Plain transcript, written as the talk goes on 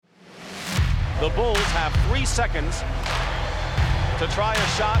The Bulls have 3 seconds to try a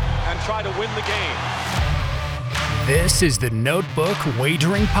shot and try to win the game. This is the Notebook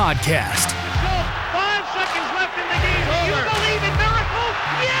Wagering Podcast. Go! 5 seconds left in the game. Do you believe in miracles?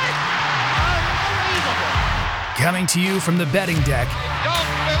 Yes! Unbelievable. Coming to you from the betting deck. Don't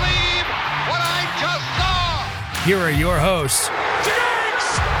believe what I just saw. Here are your hosts.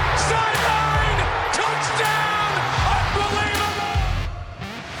 Diggs! Sideline! Touchdown! Unbelievable!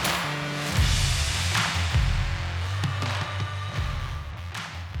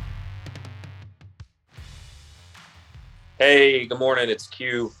 Hey, good morning. It's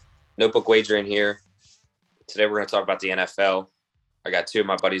Q, Notebook Wagering here. Today we're going to talk about the NFL. I got 2 of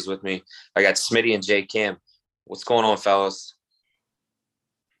my buddies with me. I got Smitty and Jay Kim. What's going on, fellas?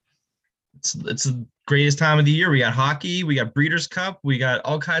 It's the greatest time of the year. We got hockey, we got Breeders' Cup, we got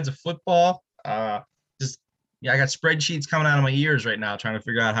all kinds of football. I got spreadsheets coming out of my ears right now trying to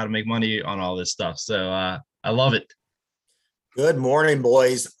figure out how to make money on all this stuff. So I love it. Good morning,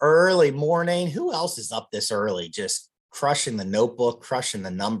 boys. Early morning. Who else is up this early? Just crushing the notebook, crushing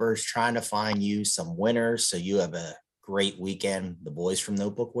the numbers, trying to find you some winners so you have a great weekend. The boys from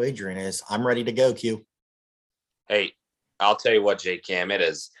Notebook Wagering is. I'm ready to go, Q. Hey, I'll tell you what, Jay Kim, it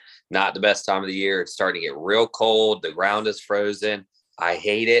is not the best time of the year. It's starting to get real cold. The ground is frozen. I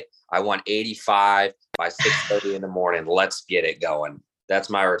hate it. I want 85 by 6:30 in the morning. Let's get it going. That's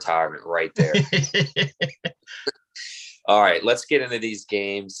my retirement right there. All right, let's get into these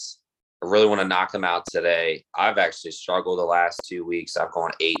games. I really want to knock them out today. I've actually struggled the last 2 weeks. I've gone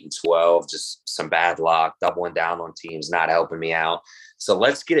 8-12, just some bad luck, doubling down on teams, not helping me out. So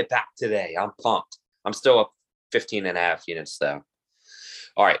let's get it back today. I'm pumped. I'm still up 15.5 units though.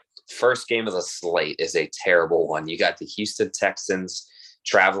 All right, first game of the slate is a terrible one. You got the Houston Texans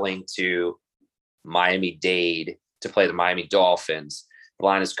traveling to Miami-Dade to play the Miami Dolphins. The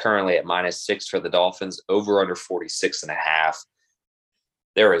line is currently at -6 for the Dolphins, over under 46.5.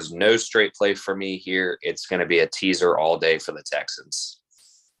 There is no straight play for me here. It's going to be a teaser all day for the Texans.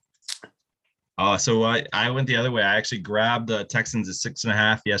 So I went the other way. I actually grabbed the Texans at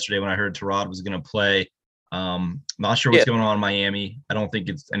 6.5 yesterday when I heard Tyrod was going to play. Not sure what's going on in Miami. I don't think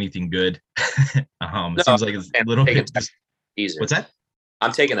it's anything good. It seems like it's a little bit. Teaser. What's that?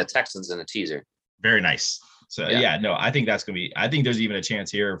 I'm taking the Texans in a teaser. Very nice. So I think that's going to be, I think there's even a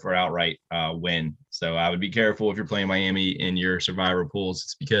chance here for outright win. So I would be careful if you're playing Miami in your survivor pools.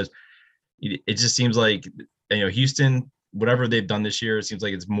 It's because it just seems like, Houston, whatever they've done this year, it seems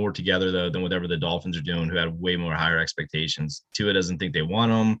like it's more together though than whatever the Dolphins are doing, who had way more higher expectations. Tua doesn't think they want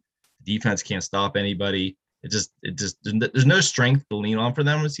them. The defense can't stop anybody. There's no strength to lean on for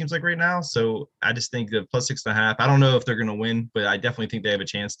them, it seems like right now. So I just think that plus 6.5, I don't know if they're going to win, but I definitely think they have a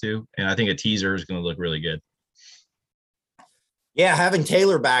chance to. And I think a teaser is going to look really good. Yeah, having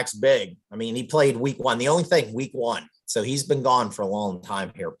Taylor back's big. I mean, he played week 1. The only thing, week 1. So he's been gone for a long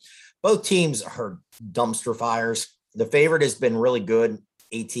time here. Both teams are dumpster fires. The favorite has been really good,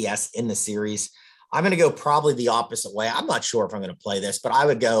 ATS, in the series. I'm going to go probably the opposite way. I'm not sure if I'm going to play this, but I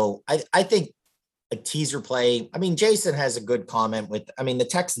would go, I think a teaser play. I mean, Jason has a good comment the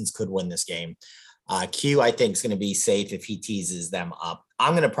Texans could win this game. Q, I think, is going to be safe if he teases them up.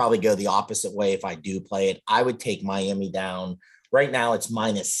 I'm going to probably go the opposite way if I do play it. I would take Miami down. Right now, it's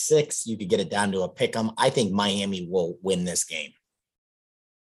 -6. You could get it down to a pick 'em. I think Miami will win this game.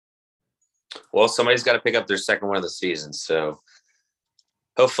 Well, somebody's got to pick up their second win of the season. So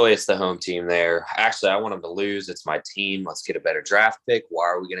hopefully it's the home team there. Actually, I want them to lose. It's my team. Let's get a better draft pick. Why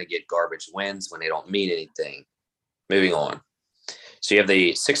are we going to get garbage wins when they don't mean anything? Moving on. So you have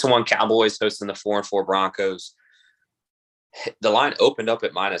the 6-1 Cowboys hosting the 4-4 Broncos. The line opened up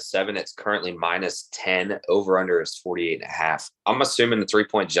at -7. It's currently -10. Over under is 48.5. I'm assuming the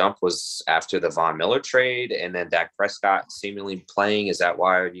 3-point jump was after the Von Miller trade and then Dak Prescott seemingly playing. Is that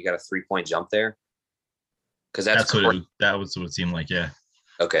why you got a 3-point jump there? Because that was what it seemed like. Yeah.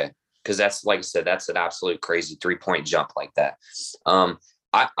 Okay. Because that's, like I said, that's an absolute crazy 3-point jump like that.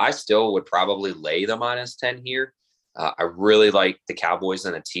 I still would probably lay the -10 here. I really like the Cowboys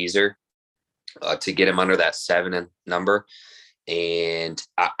in a teaser to get him under that 7 number. And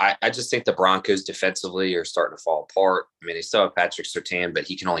I just think the Broncos defensively are starting to fall apart. I mean, they still have Patrick Surtain, but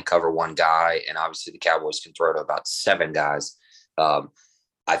he can only cover one guy. And obviously the Cowboys can throw to about 7 guys.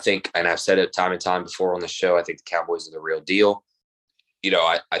 I think, and I've said it time and time before on the show, I think the Cowboys are the real deal.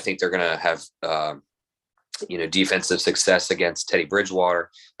 I think they're going to have, defensive success against Teddy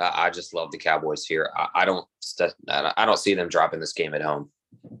Bridgewater. I just love the Cowboys here. I don't see them dropping this game at home.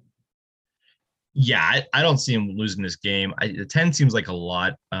 Yeah, I don't see him losing this game. The 10 seems like a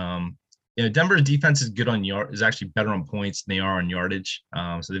lot. Denver's defense is good on is actually better on points than they are on yardage.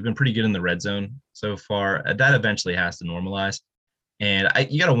 So they've been pretty good in the red zone so far. That eventually has to normalize. And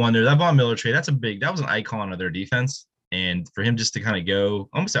you got to wonder, that Von Miller trade, that was an icon of their defense. And for him just to kind of go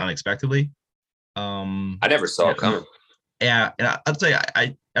almost unexpectedly. I never saw it coming. Yeah. And I'll tell you,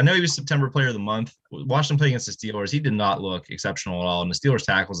 I know he was September player of the month. Watched him play against the Steelers. He did not look exceptional at all. And the Steelers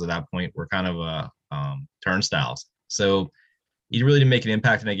tackles at that point were kind of turnstiles. So he really didn't make an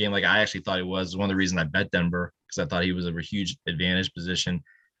impact in that game like I actually thought he was. It was one of the reasons I bet Denver, because I thought he was a huge advantage position.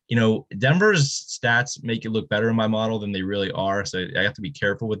 Denver's stats make it look better in my model than they really are. So I have to be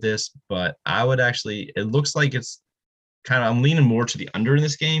careful with this. But I would actually – it looks like it's kind of – I'm leaning more to the under in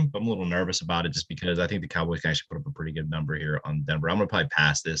this game, but I'm a little nervous about it just because I think the Cowboys can actually put up a pretty good number here on Denver. I'm going to probably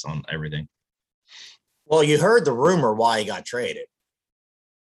pass this on everything. Well, you heard the rumor why he got traded.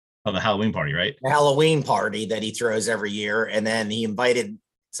 Oh, the Halloween party, right? The Halloween party that he throws every year. And then he invited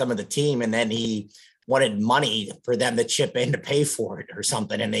some of the team, and then he wanted money for them to chip in to pay for it or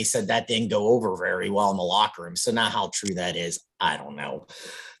something. And they said that didn't go over very well in the locker room. So now how true that is, I don't know.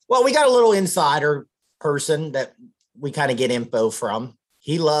 Well, we got a little insider person that we kind of get info from.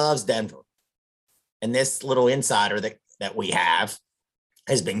 He loves Denver. And this little insider that we have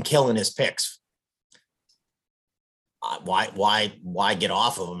has been killing his picks. Why get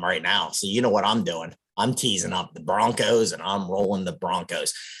off of them right now? So you know what I'm doing. I'm teasing up the Broncos and I'm rolling the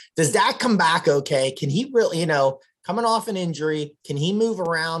Broncos. Does that come back okay? Can he really, coming off an injury, can he move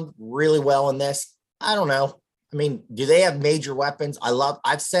around really well in this? I don't know. I mean, do they have major weapons?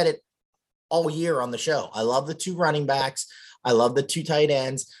 I've said it all year on the show. I love the 2 running backs. I love the 2 tight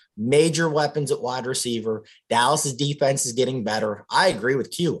ends, major weapons at wide receiver. Dallas's defense is getting better. I agree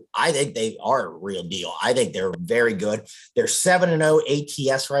with Q. I think they are a real deal. I think they're very good. They're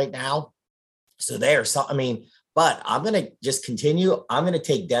 7-0 ATS right now. So but I'm going to just continue. I'm going to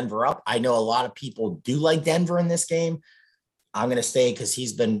take Denver up. I know a lot of people do like Denver in this game. I'm going to stay because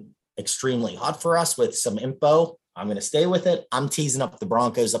he's been extremely hot for us with some info. I'm going to stay with it. I'm teasing up the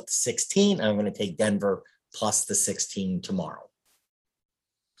Broncos up to 16, and I'm going to take Denver plus the 16 tomorrow.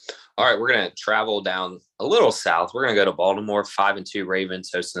 All right, we're going to travel down a little south. We're going to go to Baltimore, 5-2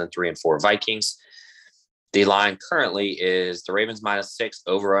 Ravens hosting the 3-4 Vikings. The line currently is the Ravens -6,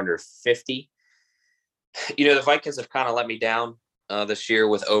 over under 50. The Vikings have kind of let me down this year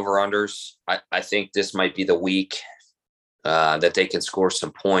with over-unders. I think this might be the week that they can score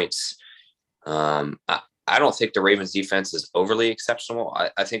some points. I don't think the Ravens defense is overly exceptional.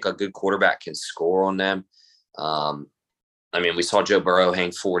 I think a good quarterback can score on them. We saw Joe Burrow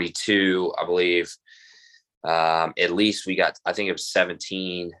hang 42, I believe. At least we got, I think it was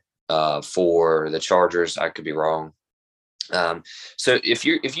 17 for the Chargers. I could be wrong. So if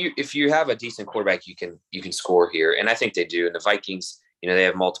you have a decent quarterback, you can score here, and I think they do. And the Vikings, they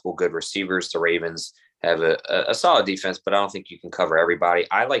have multiple good receivers. The Ravens have a solid defense, but I don't think you can cover everybody.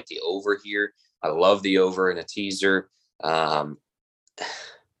 I like the over here. I love the over in a teaser. The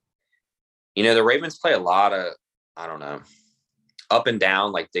Ravens play a lot of, I don't know, up and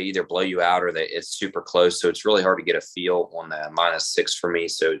down, like they either blow you out or it's super close. So it's really hard to get a feel on the -6 for me.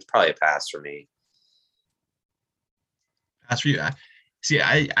 So it's probably a pass for me. Pass for you. See,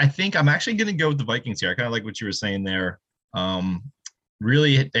 I think I'm actually going to go with the Vikings here. I kind of like what you were saying there.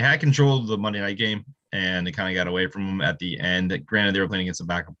 Really, they had control of the Monday night game, and they kind of got away from them at the end. Granted, they were playing against a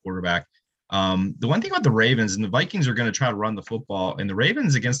backup quarterback. The one thing about the Ravens, and the Vikings are going to try to run the football, and the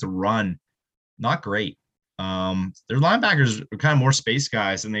Ravens against the run, not great. Their linebackers are kind of more space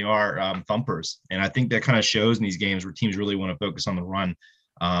guys than they are thumpers. And I think that kind of shows in these games where teams really want to focus on the run.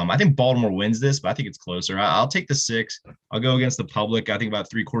 I think Baltimore wins this, but I think it's closer. I'll take the 6. I'll go against the public. I think about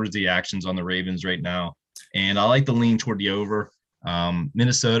 3/4 of the actions on the Ravens right now. And I like the lean toward the over.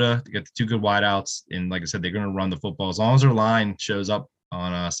 Minnesota, they got the 2 good wideouts. And like I said, they're going to run the football. As long as their line shows up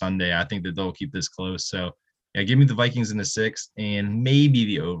on Sunday, I think that they'll keep this close. So, yeah, give me the Vikings in the 6 and maybe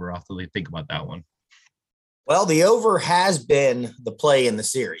the over. I'll have to think about that one. Well, the over has been the play in the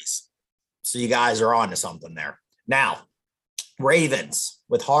series. So you guys are on to something there. Now, Ravens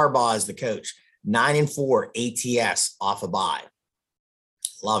with Harbaugh as the coach, 9-4 ATS off a bye.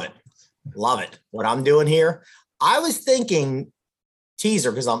 Love it. Love it. What I'm doing here, I was thinking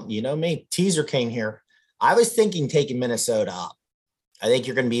teaser, because me, teaser king here. I was thinking taking Minnesota up. I think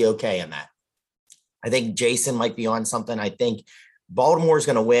you're going to be okay in that. I think Jason might be on something. I think Baltimore's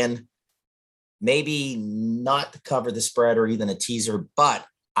going to win. Maybe not to cover the spread or even a teaser, but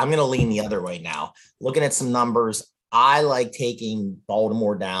I'm going to lean the other way now. Looking at some numbers, I like taking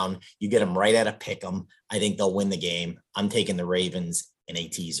Baltimore down. You get them right at a pick 'em. I think they'll win the game. I'm taking the Ravens in a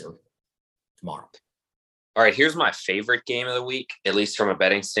teaser tomorrow. All right, here's my favorite game of the week, at least from a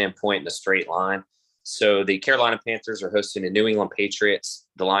betting standpoint in a straight line. So the Carolina Panthers are hosting the New England Patriots.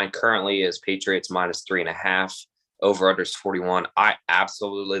 The line currently is Patriots -3.5. Over-under is 41. I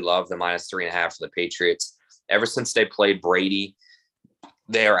absolutely love the -3.5 for the Patriots. Ever since they played Brady,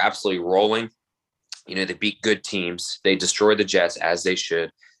 they are absolutely rolling. They beat good teams. They destroyed the Jets, as they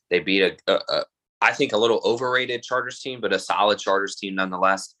should. They beat I think, a little overrated Chargers team, but a solid Chargers team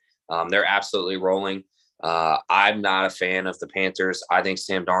nonetheless. They're absolutely rolling. I'm not a fan of the Panthers. I think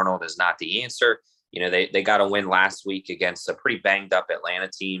Sam Darnold is not the answer. They got a win last week against a pretty banged up Atlanta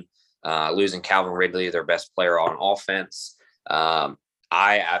team, losing Calvin Ridley, their best player on offense. I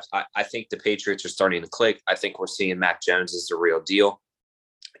think the Patriots are starting to click. I think we're seeing Mac Jones is the real deal.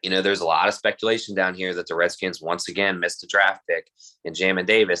 There's a lot of speculation down here that the Redskins once again missed a draft pick in Jamin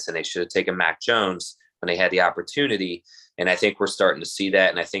Davis, and they should have taken Mac Jones when they had the opportunity. And I think we're starting to see that,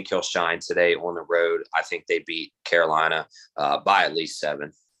 and I think he'll shine today on the road. I think they beat Carolina by at least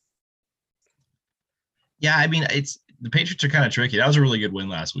 7. Yeah, I mean, the Patriots are kind of tricky. That was a really good win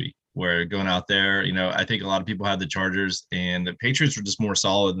last week. Where going out there, I think a lot of people had the Chargers, and the Patriots were just more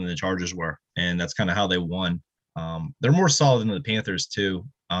solid than the Chargers were, and that's kind of how they won. They're more solid than the Panthers too.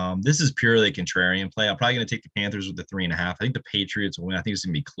 This is purely contrarian play. I'm probably going to take the Panthers with the 3.5. I think the Patriots will win. I think it's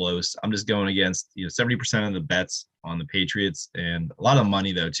going to be close. I'm just going against 70% of the bets on the Patriots, and a lot of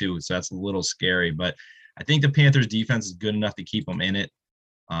money though too. So that's a little scary, but I think the Panthers defense is good enough to keep them in it.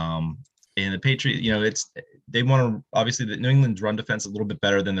 And the Patriots, they want to, obviously the New England's run defense is a little bit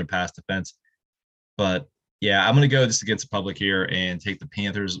better than their pass defense, but yeah, I'm going to go just against the public here and take the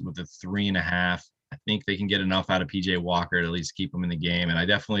Panthers with the 3.5. I think they can get enough out of PJ Walker to at least keep them in the game. And I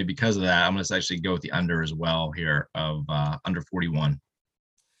definitely, because of that, I'm going to actually go with the under as well here of under 41.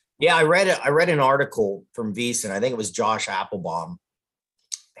 Yeah, I read an article from VEASAN. I think it was Josh Applebaum.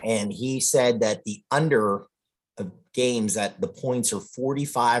 And he said that the under of games that the points are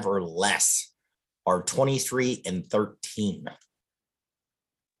 45 or less are 23-13.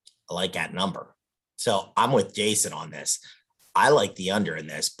 I like that number. So I'm with Jason on this. I like the under in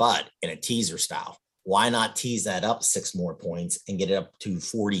this, but in a teaser style. Why not tease that up 6 more points and get it up to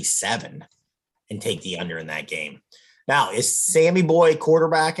 47 and take the under in that game? Now, is Sammy Boy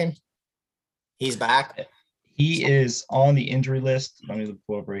quarterbacking? He's back. He is on the injury list. Let me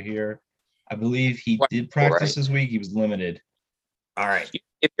pull up right here. I believe he did practice this week. He was limited. All right.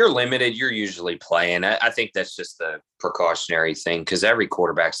 If you're limited, you're usually playing. I think that's just a precautionary thing because every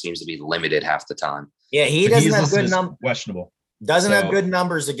quarterback seems to be limited half the time. Yeah, he doesn't have good numbers. Questionable. Doesn't have good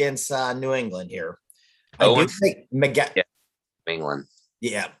numbers against New England here. I do think England.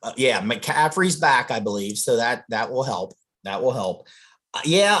 Yeah, McCaffrey's back, I believe, so that will help. That will help.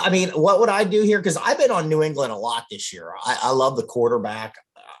 Yeah, I mean, what would I do here? Because I've been on New England a lot this year. I love the quarterback.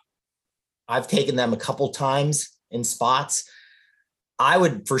 I've taken them a couple times in spots. I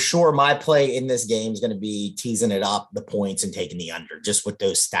would, for sure, my play in this game is going to be teasing it up, the points, and taking the under. Just with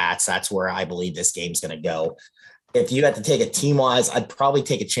those stats, that's where I believe this game's going to go. If you had to take a team-wise, I'd probably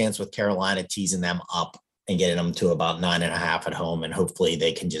take a chance with Carolina teasing them up and getting them to about 9.5 at home, and hopefully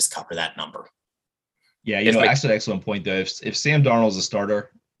they can just cover that number. Yeah, actually, excellent point, though. If Sam Darnold's a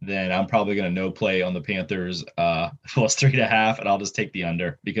starter, then I'm probably going to no play on the Panthers plus 3.5, and I'll just take the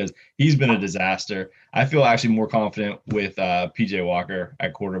under because he's been a disaster. I feel actually more confident with PJ Walker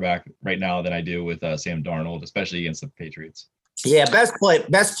at quarterback right now than I do with Sam Darnold, especially against the Patriots. Yeah, best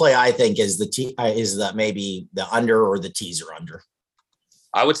play I think is maybe the under or the teaser under.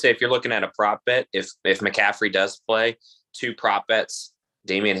 I would say if you're looking at a prop bet, if McCaffrey does play, 2 prop bets,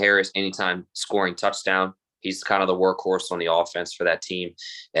 Damian Harris anytime scoring touchdown. He's kind of the workhorse on the offense for that team.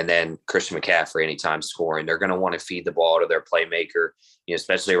 And then Christian McCaffrey anytime scoring. They're going to want to feed the ball to their playmaker,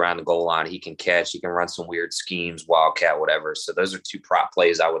 especially around the goal line. He can catch, he can run some weird schemes, wildcat, whatever. So those are 2 prop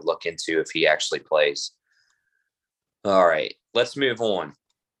plays I would look into if he actually plays. All right, let's move on.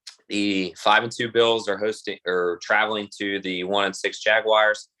 The 5-2 Bills are traveling to the 1-6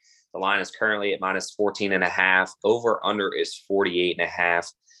 Jaguars. The line is currently at -14.5. Over under is 48.5.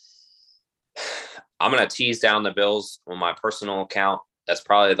 I'm going to tease down the Bills on my personal account. That's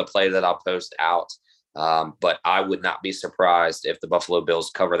probably the play that I'll post out. But I would not be surprised if the Buffalo Bills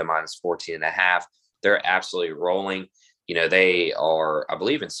cover the -14.5. They're absolutely rolling. They are, I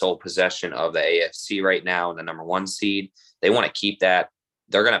believe, in sole possession of the AFC right now in the number 1 seed. They want to keep that.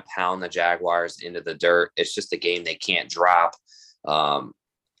 They're going to pound the Jaguars into the dirt. It's just a game they can't drop.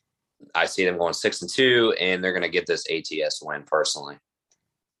 I see them going 6-2, and they're going to get this ATS win personally.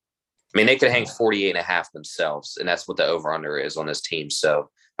 I mean, they could hang 48.5 themselves, and that's what the over-under is on this team. So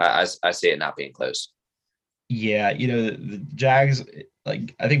I see it not being close. Yeah, the Jags,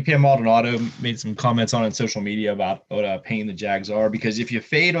 like I think PM Maldonado made some comments on social media about what a pain the Jags are, because if you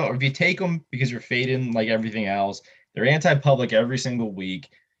fade or if you take them because you're fading like everything else, they're anti-public every single week.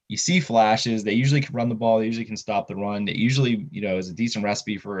 You see flashes. They usually can run the ball. They usually can stop the run. It usually, is a decent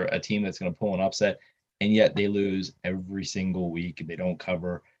recipe for a team that's going to pull an upset, and yet they lose every single week. They don't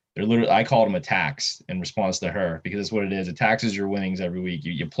cover. They're literally, I called them a tax in response to her, because that's what it is. It taxes your winnings every week.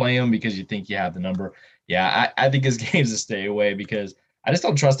 You play them because you think you have the number. Yeah, I think this game's a stay away, because I just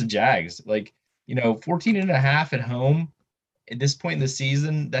don't trust the Jags. 14 and a half at home at this point in the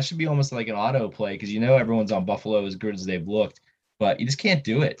season, that should be almost like an auto play, because everyone's on Buffalo as good as they've looked, but you just can't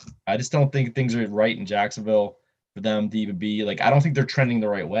do it. I just don't think things are right in Jacksonville for them to even be I don't think they're trending the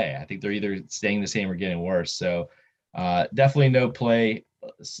right way. I think they're either staying the same or getting worse. So definitely no play.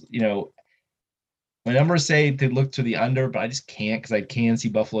 My numbers say to look to the under, but I just can't, because I can see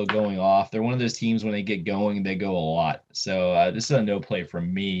Buffalo going off. They're one of those teams, when they get going, they go a lot. So this is a no play for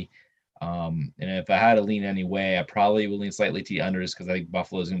me. And if I had to lean any way, I probably would lean slightly to the unders, because I think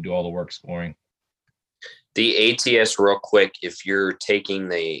Buffalo is going to do all the work scoring. The ATS real quick, if you're fading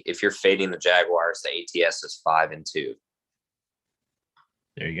the Jaguars, the ATS is 5-2.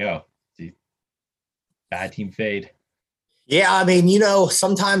 There you go. See, bad team fade. Yeah, I mean,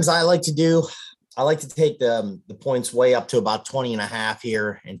 sometimes I like to take the points way up to about 20.5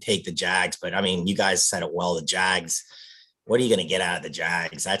 here and take the Jags. But I mean, you guys said it well, the Jags. What are you going to get out of the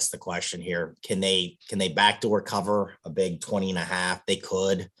Jags? That's the question here. Can they backdoor cover a big 20.5? They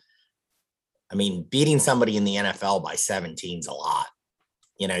could. I mean, beating somebody in the NFL by 17 is a lot.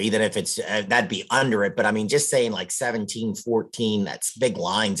 Even if it's that'd be under it. But I mean, just saying 17-14, that's big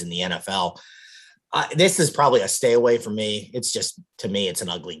lines in the NFL. This is probably a stay away for me. It's just, to me, it's an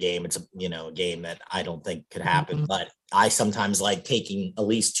ugly game. It's a game that I don't think could happen, but I sometimes like taking at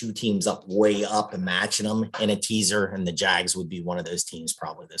least two teams up way up and matching them in a teaser. And the Jags would be one of those teams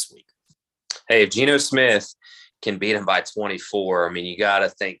probably this week. Hey, if Geno Smith can beat him by 24, I mean, you got to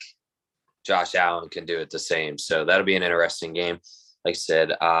think Josh Allen can do it the same. So that'll be an interesting game. Like I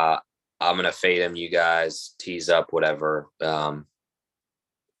said, I'm going to fade him. You guys tease up, whatever.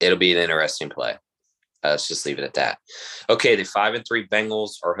 It'll be an interesting play. Let's just leave it at that. Okay, the 5-3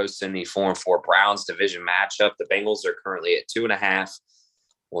 Bengals are hosting the 4-4 Browns division matchup. The Bengals are currently at 2.5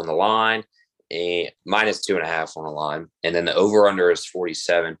 on the line, and minus 2.5 on the line, and then the over/under is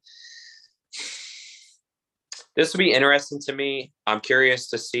 47. This will be interesting to me. I'm curious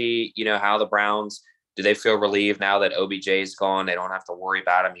to see, how the Browns, do they feel relieved now that OBJ is gone? They don't have to worry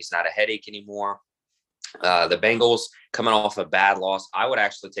about him. He's not a headache anymore. The Bengals coming off a bad loss. I would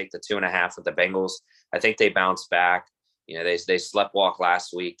actually take the 2.5 with the Bengals. I think they bounce back. They sleptwalk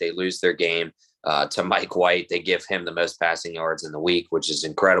last week. They lose their game to Mike White. They give him the most passing yards in the week, which is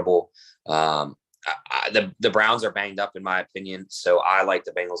incredible. The Browns are banged up, in my opinion, so I like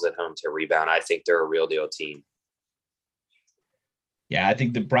the Bengals at home to rebound. I think they're a real deal team. Yeah, I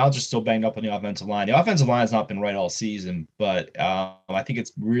think the Browns are still banged up on the offensive line. The offensive line has not been right all season, but I think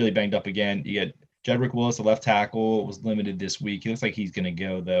it's really banged up again. You get Jedrick Willis, the left tackle, was limited this week. He looks like he's going to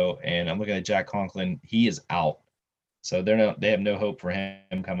go, though. And I'm looking at Jack Conklin. He is out. So they have no hope for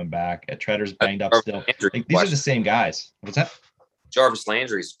him coming back. Tretter's banged up still. These are the same guys. What's that? Jarvis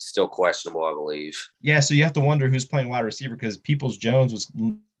Landry's still questionable, I believe. Yeah, so you have to wonder who's playing wide receiver, because Peoples-Jones was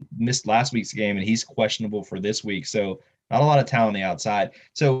missed last week's game, and he's questionable for this week. So not a lot of talent on the outside.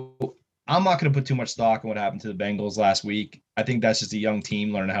 So I'm not going to put too much stock in what happened to the Bengals last week. I think that's just a young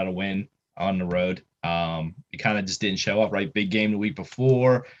team learning how to win on the road. It kind of just didn't show up, right? Big game the week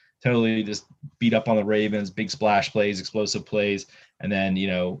before, totally just beat up on the Ravens, big splash plays, explosive plays. And then,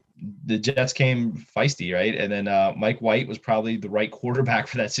 the Jets came feisty, right? And then Mike White was probably the right quarterback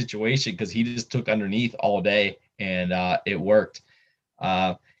for that situation, because he just took underneath all day, and it worked.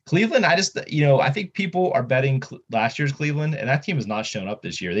 Cleveland, I think people are betting last year's Cleveland, and that team has not shown up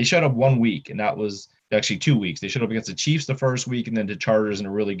this year. They showed up 1 week, and that was actually 2 weeks. They showed up against the Chiefs the first week, and then the Chargers in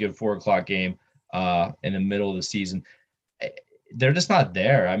a really good 4:00 game in the middle of the season. They're just not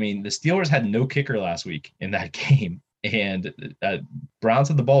there. I mean, the Steelers had no kicker last week in that game, and Browns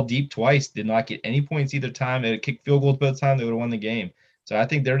had the ball deep twice, did not get any points either time. They had kicked field goals both times. They would have won the game. So I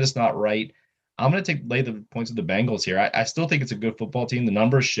think they're just not right. I'm going to lay the points of the Bengals here. I still think it's a good football team. The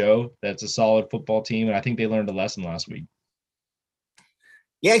numbers show that it's a solid football team, and I think they learned a lesson last week.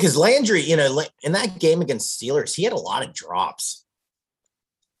 Yeah, because Landry, in that game against Steelers, he had a lot of drops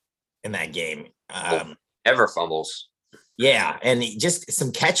in that game. Ever fumbles. Yeah, and just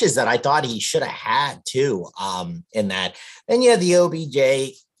some catches that I thought he should have had too. In that, and yeah, the OBJ,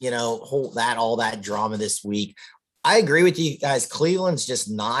 all that drama this week. I agree with you guys. Cleveland's just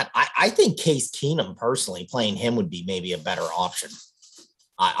not. I think Case Keenum personally playing him would be maybe a better option.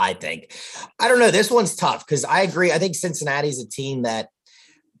 I think. I don't know. This one's tough because I agree. I think Cincinnati's a team that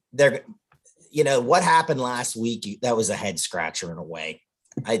they're, what happened last week, that was a head scratcher in a way.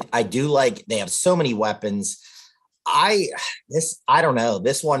 I do like, they have so many weapons. I don't know.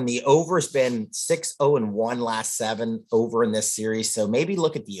 This one, the over's been 6-0-1 last 7 over in this series. So maybe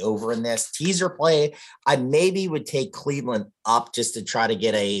look at the over in this teaser play. I maybe would take Cleveland up just to try to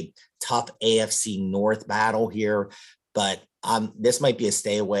get a tough AFC North battle here. But this might be a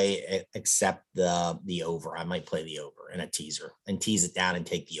stay away, except the over. I might play the over in a teaser and tease it down and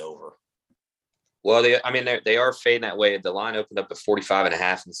take the over. Well, they are fading that way. The line opened up at 45.5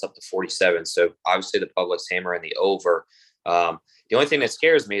 and it's up to 47. So obviously the public's hammering the over. The only thing that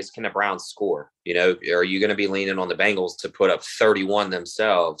scares me is, can the Browns score? Are you going to be leaning on the Bengals to put up 31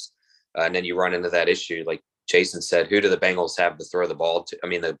 themselves? And then you run into that issue. Like Jason said, who do the Bengals have to throw the ball to?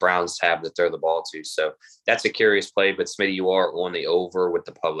 The Browns have to throw the ball to. So that's a curious play. But Smitty, you are on the over with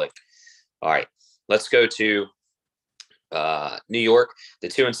the public. All right, let's go to New York. The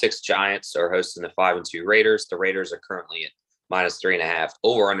 2-6 Giants are hosting the 5-2 Raiders. The Raiders are currently at -3.5.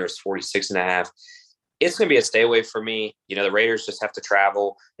 Over under is 46.5. It's going to be a stay away for me. The Raiders just have to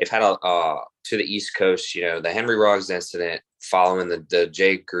travel. They've had to the East Coast. The Henry Ruggs incident following the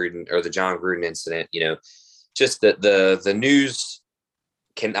Jay Gruden or the John Gruden incident. Just the news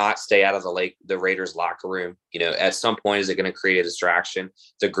cannot stay out of the Raiders locker room. At some point, is it going to create a distraction?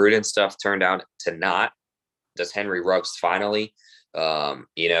 The Gruden stuff turned out to not. Does Henry Ruggs finally?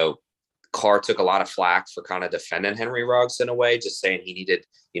 Carr took a lot of flack for kind of defending Henry Ruggs in a way, just saying he needed,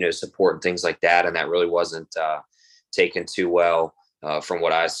 support and things like that. And that really wasn't taken too well from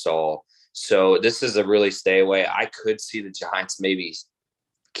what I saw. So this is a really stay away. I could see the Giants maybe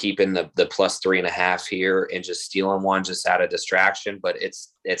keeping the +3.5 here and just stealing one just out of distraction. But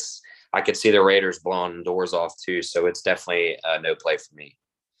it's I could see the Raiders blowing the doors off too. So it's definitely no play for me.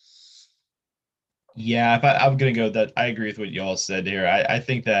 Yeah, I'm going to go that. I agree with what y'all said here. I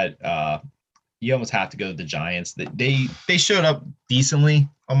think that you almost have to go to the Giants. They showed up decently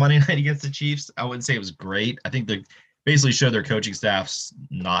on Monday night against the Chiefs. I wouldn't say it was great. I think they basically showed their coaching staff's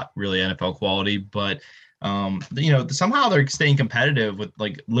not really NFL quality, but somehow they're staying competitive with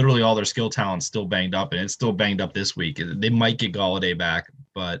like literally all their skill talent still banged up, and it's still banged up this week. They might get Galladay back,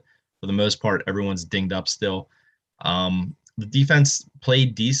 but for the most part, everyone's dinged up still. The defense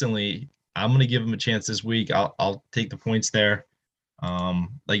played decently. I'm going to give them a chance this week. I'll take the points there.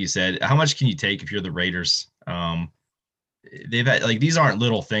 Like you said, how much can you take if you're the Raiders? They've had these aren't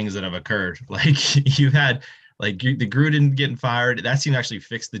little things that have occurred. Like you've had the Gruden getting fired. That seemed to actually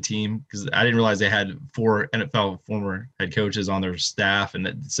fix the team, because I didn't realize they had 4 NFL former head coaches on their staff.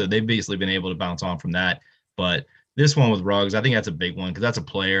 And so they've basically been able to bounce on from that. But this one with Ruggs, I think that's a big one, because that's a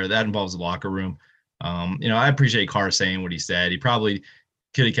player that involves the locker room. I appreciate Carr saying what he said. He probably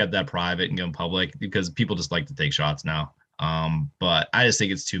could have kept that private and gone public, because people just like to take shots now. But I just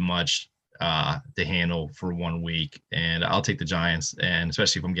think it's too much to handle for 1 week, and I'll take the Giants, and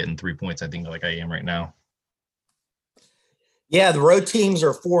especially if I'm getting 3 points, I think like I am right now. Yeah, the road teams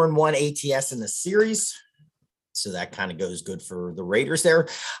are 4-1 ATS in the series. So that kind of goes good for the Raiders there.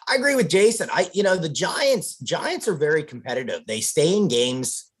 I agree with Jason. The Giants are very competitive. They stay in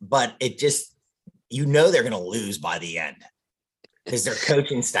games, but it just, they're going to lose by the end, because their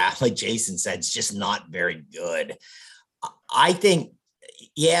coaching staff, like Jason said, is just not very good. I think,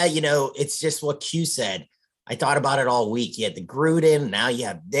 it's just what Q said. I thought about it all week. You had the Gruden, now you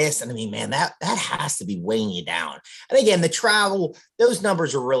have this. And man, that has to be weighing you down. And again, the travel, those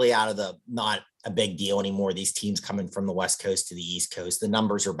numbers are really not a big deal anymore. These teams coming from the West Coast to the East Coast, the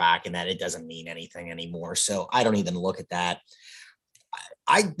numbers are back, and that it doesn't mean anything anymore. So I don't even look at that.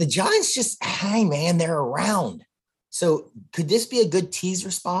 The Giants just, hey man, they're around. So could this be a good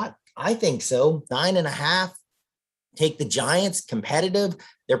teaser spot? I think so. 9.5. Take the Giants, competitive.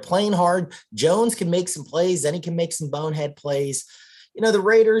 They're playing hard. Jones can make some plays. Then he can make some bonehead plays. The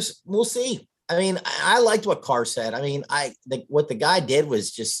Raiders, we'll see. I liked what Carr said. What the guy did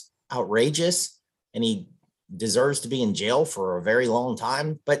was just outrageous, and he deserves to be in jail for a very long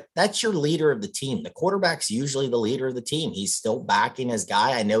time. But that's your leader of the team. The quarterback's usually the leader of the team. He's still backing his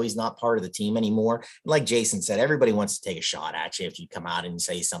guy. I know he's not part of the team anymore. Like Jason said, everybody wants to take a shot at you if you come out and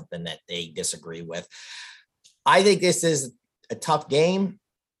say something that they disagree with. I think this is a tough game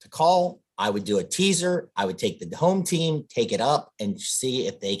to call. I would do a teaser. I would take the home team, take it up, and see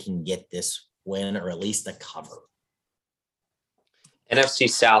if they can get this win or at least a cover. NFC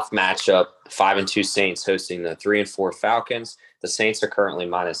South matchup, 5-2 Saints hosting the 3-4 Falcons. The Saints are currently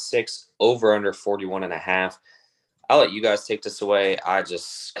 -6, over under 41.5. I'll let you guys take this away. I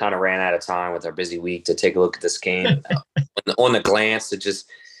just kind of ran out of time with our busy week to take a look at this game. on the glance,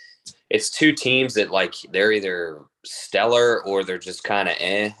 it's two teams that like they're either stellar or they're just kind of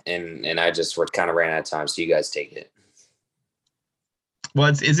and I just kind of ran out of time. So you guys take it. Well,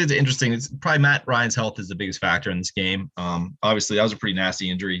 it's interesting. It's probably Matt Ryan's health is the biggest factor in this game. Obviously, that was a pretty nasty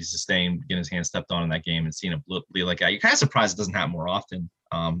injury he sustained, getting his hand stepped on in that game and seeing it bleed like that. You're kind of surprised it doesn't happen more often.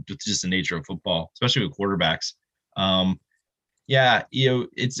 Just the nature of football, especially with quarterbacks.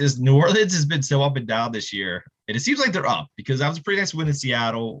 It's just New Orleans has been so up and down this year. And it seems like they're up because that was a pretty nice win in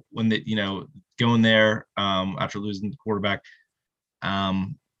Seattle when they, going there after losing the quarterback.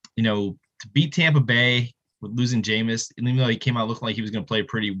 To beat Tampa Bay with losing Jameis, and even though he came out looking like he was going to play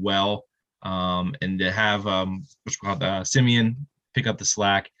pretty well, and to have Simeon pick up the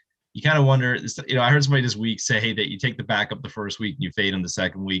slack, you kind of wonder. I heard somebody this week say that you take the backup the first week and you fade him the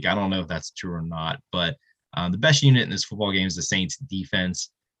second week. I don't know if that's true or not, but the best unit in this football game is the Saints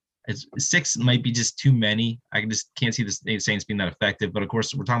defense. 6 might be just too many. I can't see the Saints being that effective. But of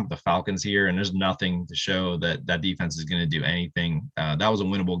course, we're talking about the Falcons here, and there's nothing to show that defense is going to do anything. That was a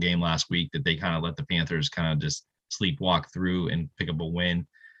winnable game last week that they kind of let the Panthers kind of just sleepwalk through and pick up a win.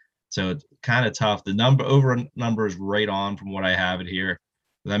 So it's kind of tough. The over number is right on from what I have it here.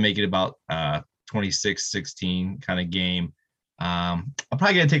 That make it about 26-16 kind of game. I'm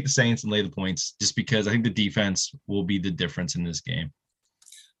probably going to take the Saints and lay the points just because I think the defense will be the difference in this game.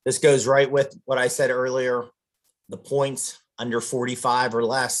 This goes right with what I said earlier. The points under 45 or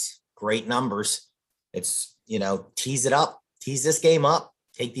less, great numbers. It's, tease it up, tease this game up,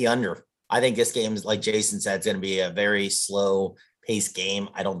 take the under. I think this game is, like Jason said, it's going to be a very slow paced game.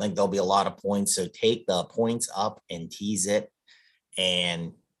 I don't think there'll be a lot of points. So take the points up and tease it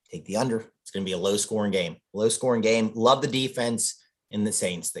and take the under. It's going to be a low scoring game. Love the defense in the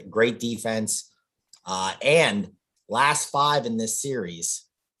Saints. The great defense. And last 5 in this series,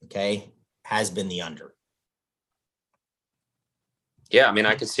 has been the under. Yeah, I mean,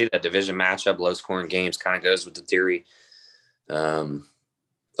 I can see that division matchup, low-scoring games kind of goes with the theory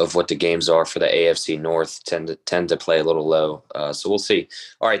of what the games are for the AFC North, tend to play a little low. So we'll see.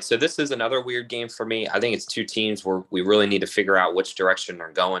 All right, so this is another weird game for me. I think it's two teams where we really need to figure out which direction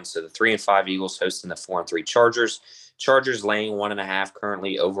they're going. So the 3-5 Eagles hosting the 4-3 Chargers. Chargers laying 1.5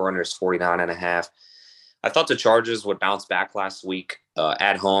 currently. Over-under is 49.5. I thought the Chargers would bounce back last week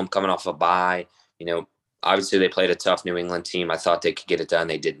at home, coming off a bye. Obviously they played a tough New England team. I thought they could get it done.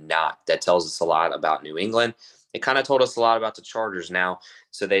 They did not. That tells us a lot about New England. It kind of told us a lot about the Chargers now.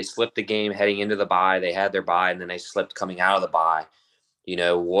 So they slipped the game heading into the bye. They had their bye, and then they slipped coming out of the bye.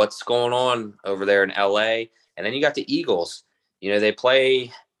 What's going on over there in L.A.? And then you got the Eagles. They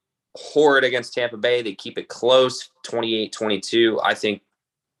play horrid against Tampa Bay. They keep it close, 28-22. I think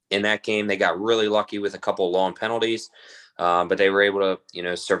in that game, they got really lucky with a couple of long penalties, but they were able to,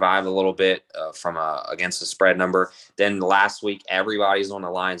 survive a little bit from against the spread number. Then last week, everybody's on the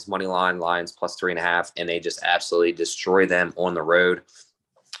Lions money line, Lions plus 3.5, and they just absolutely destroy them on the road.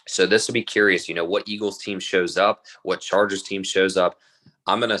 So this will be curious, what Eagles team shows up, what Chargers team shows up.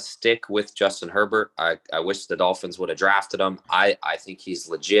 I'm going to stick with Justin Herbert. I wish the Dolphins would have drafted him. I think he's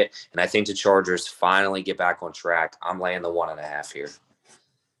legit, and I think the Chargers finally get back on track. I'm laying the 1.5 here.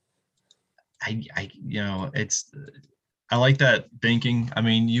 I like that thinking. I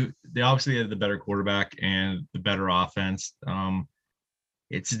mean, they obviously have the better quarterback and the better offense.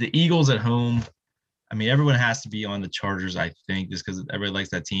 It's the Eagles at home. I mean, everyone has to be on the Chargers, I think, just because everybody likes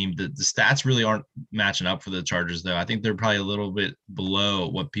that team. The stats really aren't matching up for the Chargers, though. I think they're probably a little bit below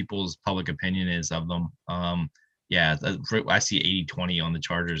what people's public opinion is of them. I see 80-20 on the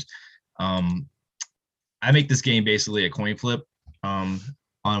Chargers. I make this game basically a coin flip on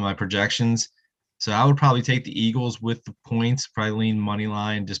my projections. So I would probably take the Eagles with the points, probably lean money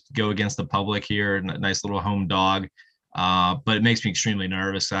line, just go against the public here. Nice little home dog. But it makes me extremely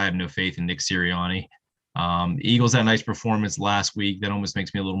nervous. I have no faith in Nick Sirianni. The Eagles had a nice performance last week. That almost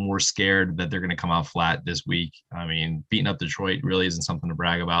makes me a little more scared that they're going to come out flat this week. I mean, beating up Detroit really isn't something to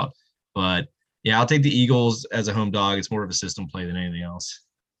brag about. But, yeah, I'll take the Eagles as a home dog. It's more of a system play than anything else.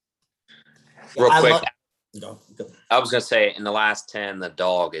 Real quick. Go. I was going to say, in the last 10, the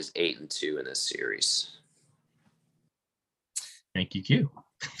dog is 8-2 in this series. Thank you, Q.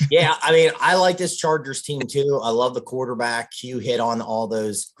 Yeah, I mean, I like this Chargers team too. I love the quarterback. Q hit on all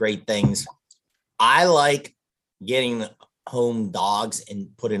those great things. I like getting home dogs and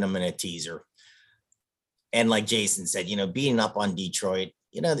putting them in a teaser. And like Jason said, beating up on Detroit,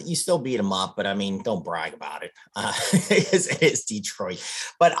 you still beat them up, but I mean, don't brag about it. It's Detroit.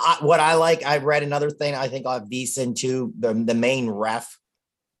 But what I like, I read another thing. I think I'll VSiN too. The main ref,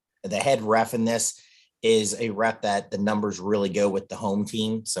 the head ref in this is a rep that the numbers really go with the home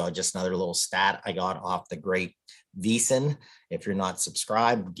team. So just another little stat I got off the great VSiN. If you're not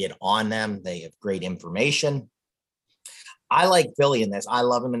subscribed, get on them. They have great information. I like Philly in this. I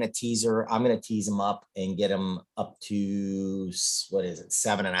love him in a teaser. I'm going to tease him up and get him up to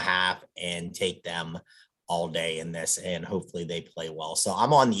 7.5 and take them all day in this. And hopefully they play well. So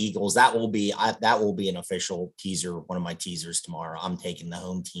I'm on the Eagles. That will be an official teaser. One of my teasers tomorrow. I'm taking the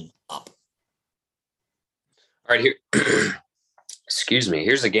home team up. All right, here. Excuse me.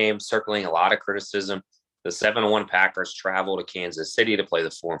 Here's a game circling a lot of criticism. The 7-1 Packers travel to Kansas City to play the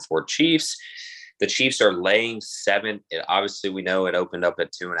 4-4 Chiefs. The Chiefs are laying 7. Obviously, we know it opened up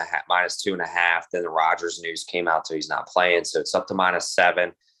at -2.5. Then the Rodgers news came out, so he's not playing. So it's up to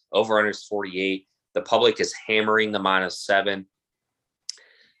 -7. Over-under is 48. The public is hammering the -7.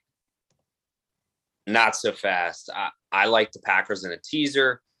 Not so fast. I like the Packers in a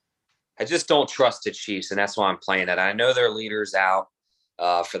teaser. I just don't trust the Chiefs, and that's why I'm playing it. I know their leader's out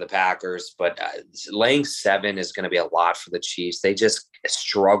for the Packers, but laying 7 is going to be a lot for the Chiefs. They just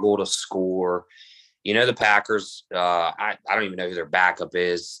struggle to score. You know, the Packers, I don't even know who their backup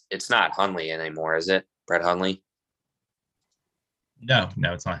is. It's not Hundley anymore, is it? Brett Hundley? No,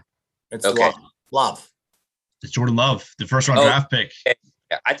 it's not. It's okay. Love. It's Jordan Love, the first-round draft pick.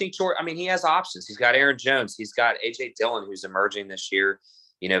 Yeah, I think he has options. He's got Aaron Jones. He's got A.J. Dillon, who's emerging this year.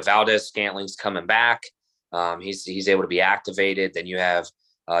 You know, Valdez-Scantling's coming back. He's able to be activated. Then you have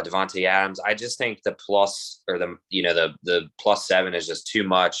Devontae Adams. I just think the plus or the +7 is just too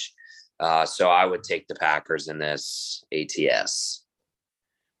much. So I would take the Packers in this ATS.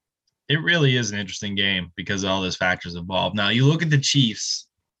 It really is an interesting game because all those factors involved. Now you look at the Chiefs,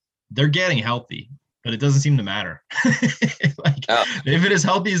 they're getting healthy, but it doesn't seem to matter. They've been as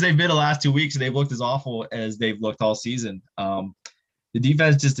healthy as they've been the last 2 weeks, and they've looked as awful as they've looked all season. The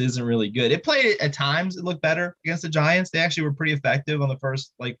defense just isn't really good. It played at times. It looked better against the Giants. They actually were pretty effective on the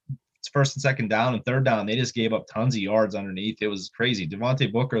first and second down and third down. They just gave up tons of yards underneath. It was crazy.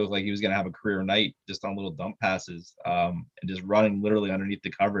 Devontae Booker looked like he was going to have a career night just on little dump passes and just running literally underneath the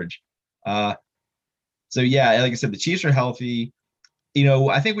coverage. So yeah, like I said, the Chiefs are healthy. You know,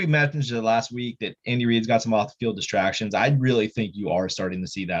 I think we mentioned it last week that Andy Reid's got some off-the-field distractions. I really think you are starting to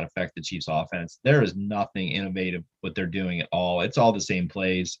see that affect the Chiefs' offense. There is nothing innovative what they're doing at all. It's all the same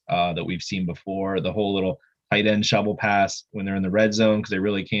plays that we've seen before. The whole little tight end shovel pass when they're in the red zone because they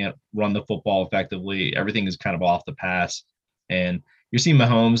really can't run the football effectively. Everything is kind of off the pass. And you're seeing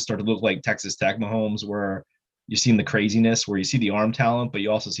Mahomes start to look like Texas Tech Mahomes, where you're seeing the craziness, where you see the arm talent, but you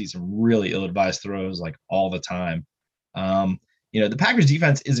also see some really ill-advised throws like all the time. You know, the Packers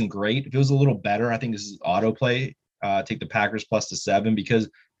defense isn't great. If it was a little better, I think this is autoplay. Take the Packers +7 because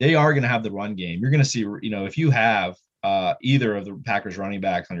they are going to have the run game. You're going to see, you know, if you have either of the Packers running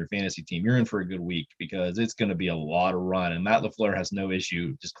backs on your fantasy team, you're in for a good week because it's going to be a lot of run. And Matt LaFleur has no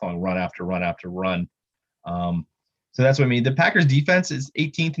issue just calling run after run after run. So that's what I mean. The Packers defense is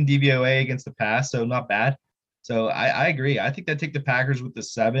 18th in DVOA against the pass, so not bad. So I agree. I think I take the Packers with the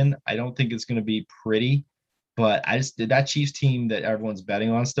 7. I don't think it's going to be pretty. But that Chiefs team that everyone's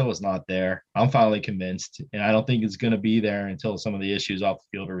betting on still is not there. I'm finally convinced, and I don't think it's going to be there until some of the issues off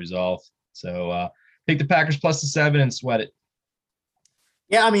the field are resolved. So take the Packers +7 and sweat it.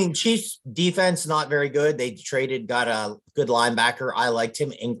 Yeah, I mean, Chiefs defense not very good. They got a good linebacker. I liked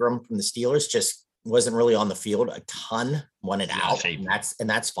him. Ingram from the Steelers just wasn't really on the field a ton. Wanted out, and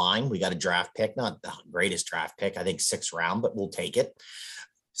that's fine. We got a draft pick, not the greatest draft pick. I think 6th round, but we'll take it.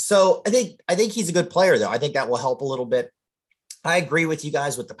 So I think he's a good player, though. I think that will help a little bit. I agree with you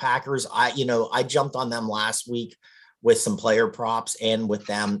guys with the Packers. I jumped on them last week with some player props and with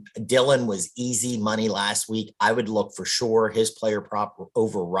them. Dillon was easy money last week. I would look for sure his player prop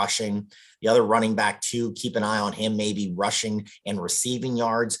over rushing. The other running back too, keep an eye on him, maybe rushing and receiving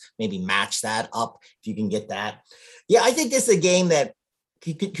yards, maybe match that up if you can get that. Yeah, I think this is a game that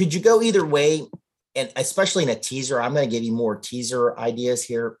could you go either way? And especially in a teaser, I'm going to give you more teaser ideas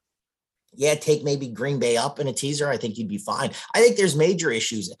here. Yeah, take maybe Green Bay up in a teaser. I think you'd be fine. I think there's major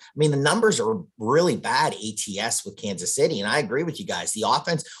issues. I mean, the numbers are really bad ATS with Kansas City. And I agree with you guys. The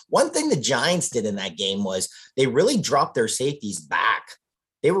offense, one thing the Giants did in that game was they really dropped their safeties back.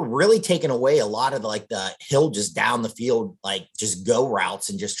 They were really taking away a lot of like the hill just down the field, like just go routes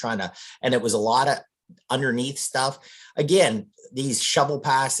and just trying to, and it was a lot of underneath stuff. Again, these shovel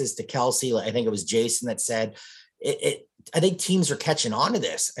passes to Kelsey, I think it was Jason that said I think teams are catching on to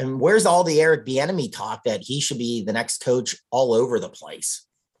this. And where's all the Eric Bieniemy talk that he should be the next coach all over the place?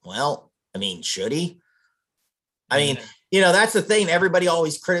 Well, I mean, should he? I mean, that's the thing. Everybody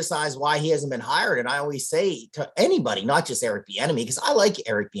always criticizes why he hasn't been hired. And I always say to anybody, not just Eric Bieniemy, because I like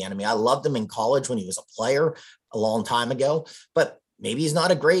Eric Bieniemy. I loved him in college when he was a player a long time ago, but maybe he's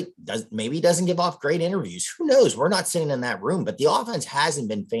not maybe he doesn't give off great interviews. Who knows? We're not sitting in that room, but the offense hasn't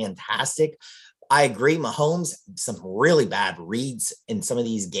been fantastic. I agree. Mahomes, some really bad reads in some of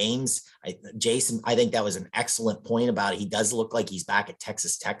these games. Jason, I think that was an excellent point about it. He does look like he's back at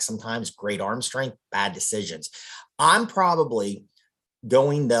Texas Tech sometimes. Great arm strength, bad decisions. I'm probably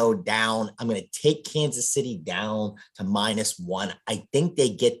going, though, down. I'm going to take Kansas City down to -1. I think they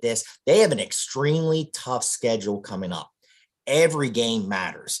get this. They have an extremely tough schedule coming up. Every game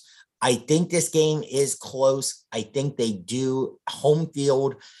matters. I think this game is close. I think they do home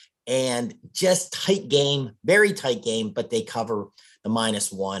field. And just tight game, very tight game, but they cover the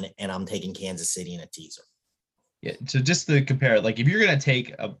 -1, and I'm taking Kansas City in a teaser. Yeah, so just to compare, like if you're going to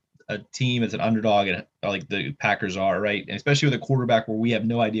take a team as an underdog, and like the Packers are, right, and especially with a quarterback where we have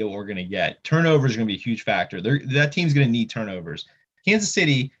no idea what we're going to get, turnovers are going to be a huge factor. That team's going to need turnovers. Kansas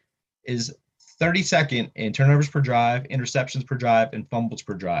City is 32nd in turnovers per drive, interceptions per drive, and fumbles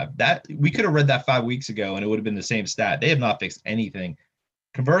per drive. That we could have read that 5 weeks ago, and it would have been the same stat. They have not fixed anything.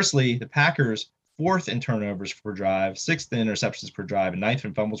 Conversely, the Packers 4th in turnovers per drive, 6th in interceptions per drive, and 9th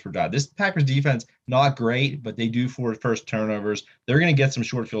in fumbles per drive. This Packers defense, not great, but they do first turnovers. They're going to get some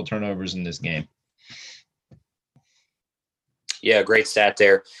short field turnovers in this game. Yeah, great stat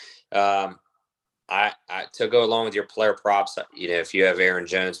there. I to go along with your player props, if you have Aaron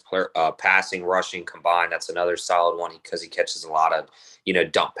Jones passing, rushing combined, that's another solid one because he catches a lot of,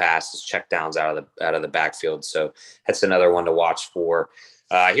 dump passes, check downs out of the backfield. So that's another one to watch for.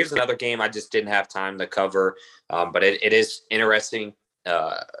 Here's another game I just didn't have time to cover, but it is interesting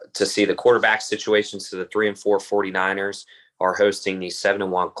to see the quarterback situations. So the 3-4 49ers are hosting the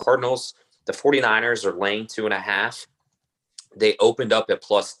 7-1 Cardinals. The 49ers are laying 2.5. They opened up at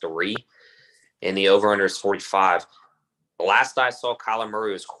 +3, and the over-under is 45. The last I saw, Kyler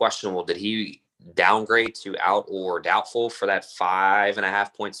Murray was questionable. Did he downgrade to out or doubtful for that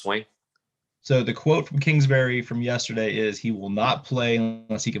 5.5-point swing? So the quote from Kingsbury from yesterday is he will not play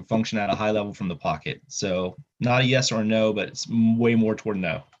unless he can function at a high level from the pocket. So not a yes or a no, but it's way more toward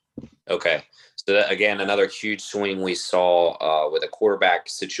no. Okay. So that, again, another huge swing we saw with a quarterback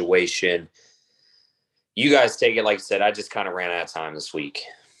situation. You guys take it. Like I said, I just kind of ran out of time this week.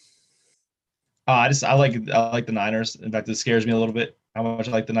 I like the Niners. In fact, it scares me a little bit how much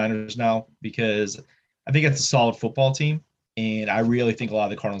I like the Niners now because I think it's a solid football team. And I really think a lot of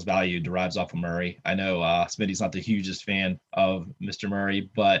the Cardinals' value derives off of Murray. I know Smitty's not the hugest fan of Mr. Murray,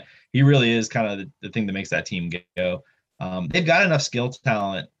 but he really is kind of the thing that makes that team go. They've got enough skill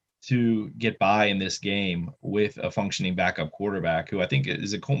talent to get by in this game with a functioning backup quarterback who I think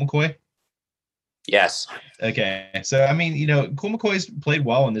is it Colt McCoy? Yes. Okay. So, I mean, Colt McCoy's played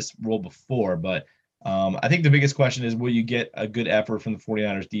well in this role before, but I think the biggest question is, will you get a good effort from the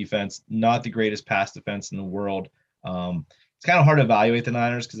 49ers defense? Not the greatest pass defense in the world. It's kind of hard to evaluate the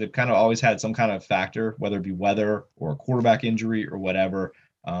Niners because they've kind of always had some kind of factor, whether it be weather or a quarterback injury or whatever.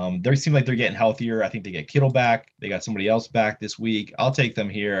 They seem like they're getting healthier. I think they get Kittle back. They got somebody else back this week. I'll take them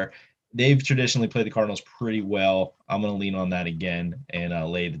here. They've traditionally played the Cardinals pretty well. I'm going to lean on that again and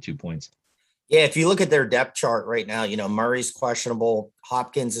lay the 2 points. Yeah, if you look at their depth chart right now, Murray's questionable.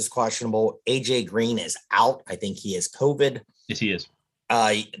 Hopkins is questionable. AJ Green is out. I think he has COVID. Yes, he is.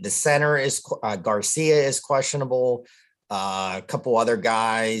 The center is Garcia is questionable. A couple other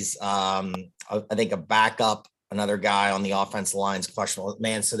guys. I think a backup, another guy on the offensive line is questionable.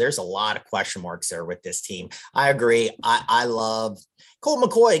 Man, so there's a lot of question marks there with this team. I agree. I love Colt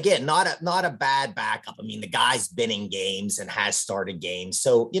McCoy again. Not a bad backup. I mean, the guy's been in games and has started games.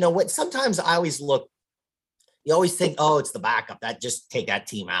 So what? Sometimes I always look. You always think, oh, it's the backup. That just take that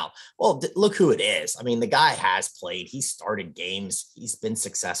team out. Well, look who it is. I mean, the guy has played. He started games. He's been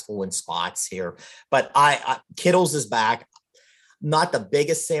successful in spots here. But Kittles is back. Not the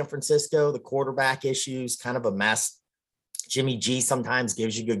biggest San Francisco. The quarterback issues, kind of a mess. Jimmy G sometimes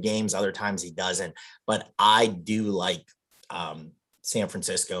gives you good games. Other times he doesn't. But I do like San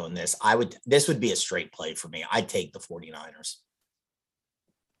Francisco in this. This would be a straight play for me. I'd take the 49ers.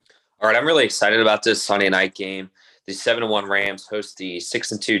 All right, I'm really excited about this Sunday night game. The 7-1 Rams host the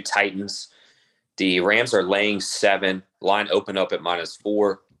 6-2 Titans. The Rams are laying 7. Line opened up at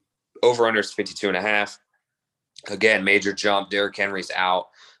 -4. Over-under is 52.5. Again, major jump. Derrick Henry's out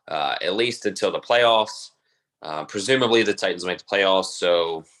at least until the playoffs. Presumably, the Titans make the playoffs,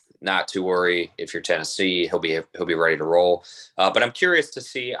 so not to worry. If you're Tennessee, he'll be ready to roll. But I'm curious to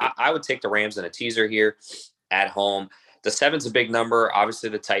see. I would take the Rams in a teaser here at home. The 7's a big number. Obviously,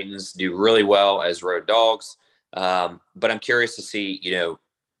 the Titans do really well as road dogs. But I'm curious to see,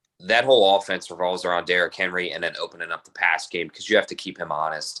 that whole offense revolves around Derrick Henry and then opening up the pass game because you have to keep him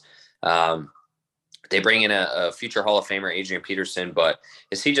honest. They bring in a future Hall of Famer, Adrian Peterson, but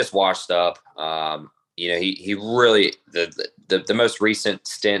is he just washed up? He really the most recent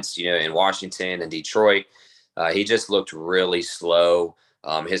stints, in Washington and Detroit, he just looked really slow.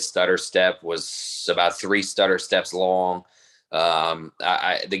 His stutter step was about 3 stutter steps long.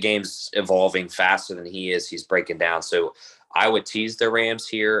 The game's evolving faster than he is. He's breaking down. So I would tease the Rams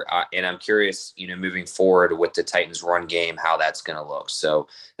here, and I'm curious, moving forward with the Titans run game, how that's going to look. So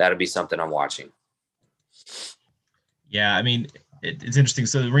that'll be something I'm watching. Yeah, I mean, it's interesting.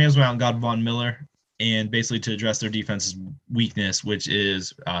 So the Rams went out and got Von Miller, and basically to address their defense's weakness, which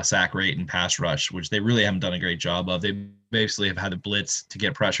is sack rate and pass rush, which they really haven't done a great job of. They basically have had to blitz to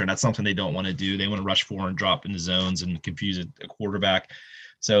get pressure, and that's something they don't want to do. They want to rush 4 and drop into zones and confuse a quarterback.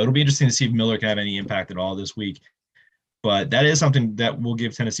 So it'll be interesting to see if Miller can have any impact at all this week. But that is something that will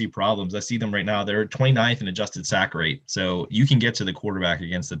give Tennessee problems. I see them right now. They're 29th in adjusted sack rate. So you can get to the quarterback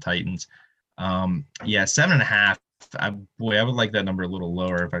against the Titans. 7.5. I would like that number a little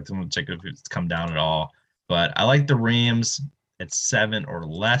lower. If I want to check if it's come down at all. But I like the Rams at 7 or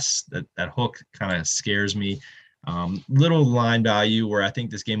less. That hook kind of scares me. Little line value where I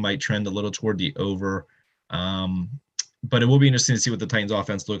think this game might trend a little toward the over. But it will be interesting to see what the Titans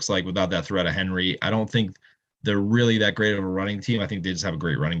offense looks like without that threat of Henry. I don't think they're really that great of a running team. I think they just have a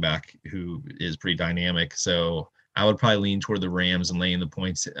great running back who is pretty dynamic. So I would probably lean toward the Rams and laying the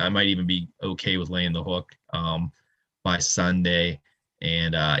points. I might even be okay with laying the hook by Sunday.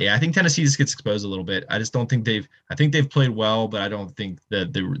 And I think Tennessee just gets exposed a little bit. I just don't think I think they've played well, but I don't think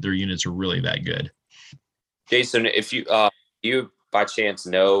that their units are really that good. Jason, if you by chance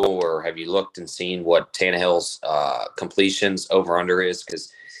know, or have you looked and seen what Tannehill's completions over under is?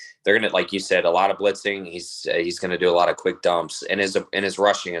 Because they're gonna, like you said, a lot of blitzing. He's gonna do a lot of quick dumps and his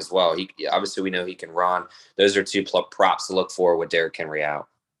rushing as well. He obviously, we know he can run. Those are 2 props to look for with Derrick Henry out.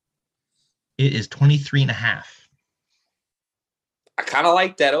 It is 23.5. I kind of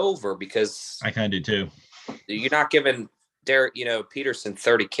like that over because I kind of do too. You're not giving Derrick, Peterson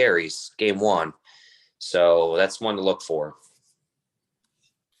 30 carries game 1, so that's one to look for.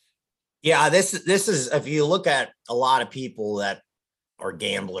 Yeah, this is, if you look at a lot of people that are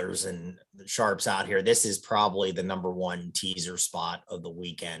gamblers and sharps out here, this is probably the number 1 teaser spot of the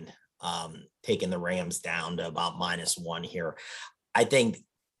weekend, taking the Rams down to about -1 here. I think,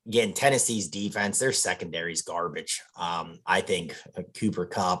 again, Tennessee's defense, their secondary's garbage. I think Cooper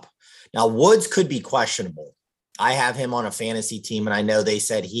Kupp. Now, Woods could be questionable. I have him on a fantasy team, and I know they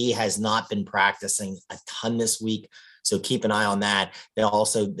said he has not been practicing a ton this week, so keep an eye on that. They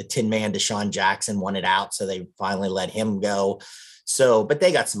also, the Tin Man Deshaun Jackson wanted out, so they finally let him go. So, but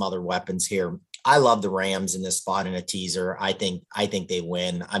they got some other weapons here. I love the Rams in this spot in a teaser. I think they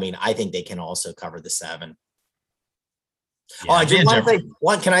win. I mean, I think they can also cover the 7. Yeah, just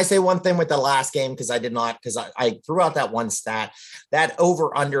can I say one thing with the last game? Because I threw out that one stat. That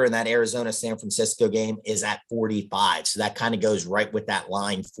over under in that Arizona San Francisco game is at 45. So that kind of goes right with that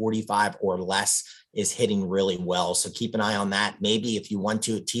line. 45 or less is hitting really well. So keep an eye on that. Maybe if you want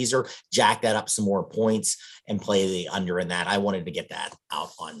to, a teaser, jack that up some more points and play the under in that. I wanted to get that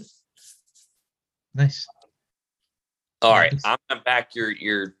out on. Nice. All right, I'm gonna back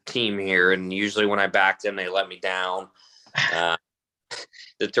your team here, and usually when I back them, they let me down.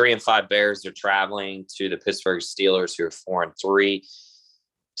 The 3-5 Bears are traveling to the Pittsburgh Steelers, who are 4-3.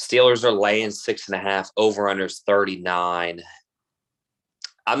 Steelers are laying 6.5. Over under 39.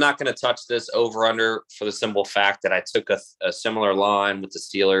 I'm not going to touch this over under for the simple fact that I took a similar line with the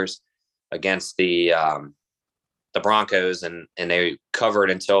Steelers against the Broncos, and they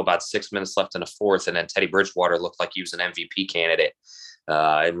covered until about 6 minutes left in the 4th, and then Teddy Bridgewater looked like he was an MVP candidate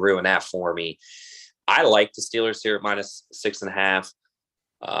and ruined that for me. I like the Steelers here at -6.5.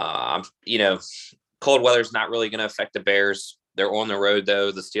 Cold weather's not really going to affect the Bears. They're on the road,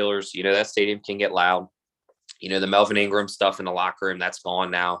 though. The Steelers, that stadium can get loud. The Melvin Ingram stuff in the locker room, that's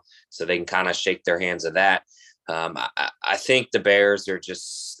gone now, so they can kind of shake their hands of that. I think the Bears are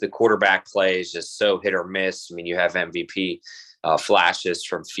just, the quarterback play is just so hit or miss. I mean, you have MVP flashes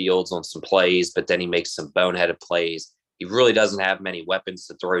from Fields on some plays, but then he makes some boneheaded plays. He really doesn't have many weapons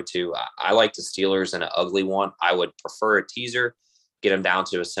to throw to. I like the Steelers in an ugly one. I would prefer a teaser, get them down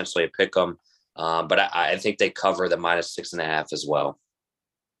to essentially a pick 'em. But I think they cover the -6.5 as well.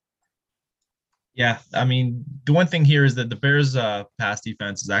 Yeah, I mean, the one thing here is that the Bears' pass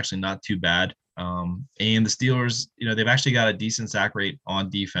defense is actually not too bad. And the Steelers, they've actually got a decent sack rate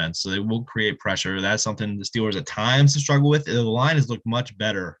on defense, so they will create pressure. That's something the Steelers at times struggle with. The line has looked much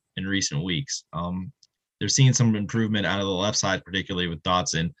better in recent weeks. they're seeing some improvement out of the left side, particularly with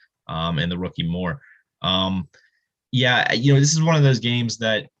Dotson and the rookie Moore. Yeah, this is one of those games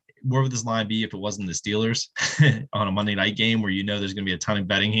that where would this line be if it wasn't the Steelers on a Monday night game where there's going to be a ton of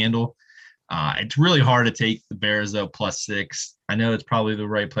betting handle. It's really hard to take the Bears though +6. I know it's probably the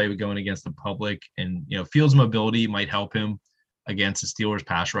right play with going against the public, and Fields' mobility might help him against the Steelers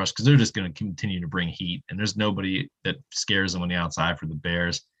pass rush because they're just going to continue to bring heat, and there's nobody that scares them on the outside for the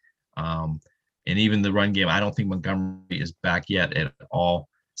Bears. And even the run game, I don't think Montgomery is back yet at all.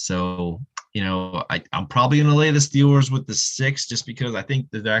 So I'm probably going to lay the Steelers with the 6 just because I think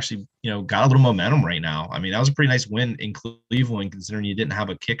that they're actually got a little momentum right now. I mean, that was a pretty nice win in Cleveland considering you didn't have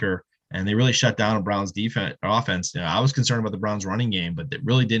a kicker. And they really shut down a Browns offense. I was concerned about the Browns running game, but it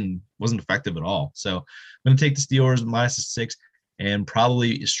really wasn't effective at all. So I'm going to take the Steelers -6, and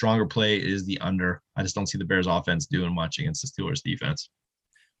probably a stronger play is the under. I just don't see the Bears offense doing much against the Steelers defense.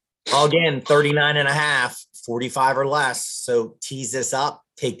 Well, again, 39.5, 45 or less. So tease this up,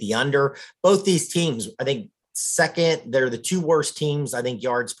 take the under. Both these teams, I think second, they're the two worst teams, I think,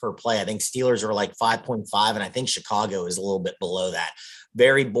 yards per play. I think Steelers are like 5.5, and I think Chicago is a little bit below that.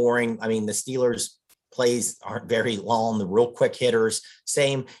 Very boring. I mean, the Steelers plays aren't very long. The real quick hitters,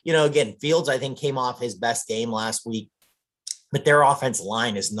 same. Again, Fields, I think, came off his best game last week, but their offensive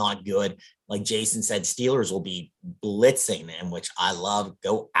line is not good. Like Jason said, Steelers will be blitzing him, which I love.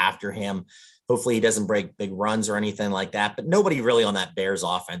 Go after him. Hopefully he doesn't break big runs or anything like that, but nobody really on that Bears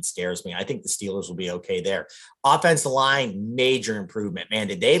offense scares me. I think the Steelers will be okay there. Offensive line, major improvement. Man,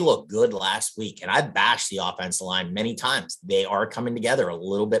 did they look good last week? And I bashed the offensive line many times. They are coming together a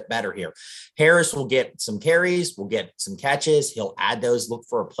little bit better here. Harris will get some carries, will get some catches. He'll add those, look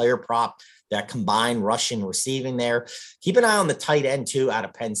for a player prop. That combined rushing, receiving there. Keep an eye on the tight end too out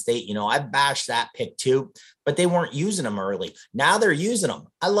of Penn State. I bashed that pick too, but they weren't using them early. Now they're using them.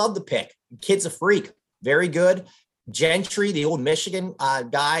 I love the pick. Kid's a freak. Very good. Gentry, the old Michigan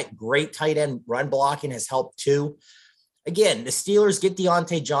guy, great tight end run blocking has helped too. Again, the Steelers get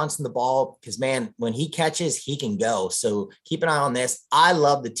Deontay Johnson the ball because, man, when he catches, he can go. So keep an eye on this. I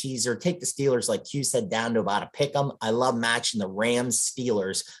love the teaser. Take the Steelers, like Q said, down to about a pick 'em. I love matching the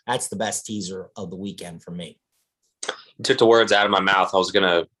Rams-Steelers. That's the best teaser of the weekend for me. You took the words out of my mouth. I was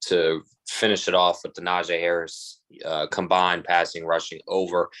going to finish it off with the Najee Harris combined passing, rushing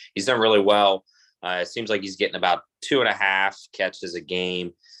over. He's done really well. It seems like he's getting about 2.5 catches a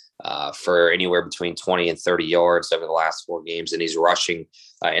game. For anywhere between 20 and 30 yards over the last 4 games. And he's rushing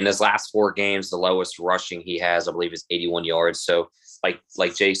in his last 4 games. The lowest rushing he has, I believe, is 81 yards. So like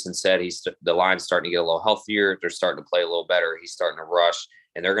Jason said, the line's starting to get a little healthier. They're starting to play a little better. He's starting to rush,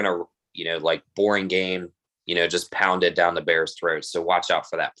 and they're going to, like boring game, just pound it down the Bears' throat. So watch out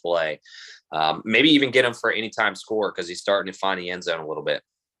for that play. Maybe even get him for anytime score because he's starting to find the end zone a little bit.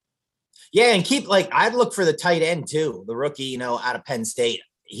 Yeah. And I'd look for the tight end too. The rookie, out of Penn State.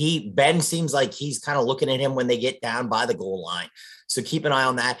 Ben seems like he's kind of looking at him when they get down by the goal line. So keep an eye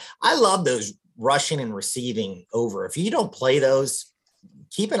on that. I love those rushing and receiving over. If you don't play those,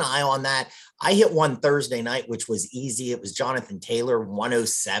 keep an eye on that. I hit one Thursday night, which was easy. It was Jonathan Taylor,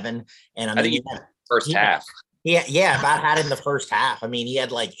 107. And I think first half. Yeah, about had in the first half. I mean, he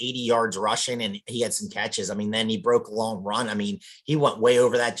had like 80 yards rushing and he had some catches. I mean, then he broke a long run. I mean, he went way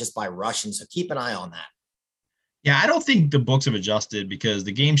over that just by rushing. So keep an eye on that. Yeah, I don't think the books have adjusted because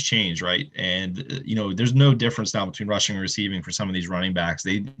the game's changed, right? And there's no difference now between rushing and receiving for some of these running backs.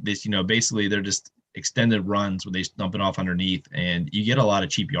 They basically they're just extended runs where they dump it off underneath, and you get a lot of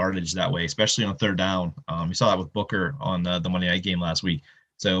cheap yardage that way, especially on third down. You saw that with Booker on the Monday night game last week.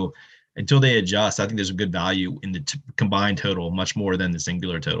 So until they adjust, I think there's a good value in the combined total, much more than the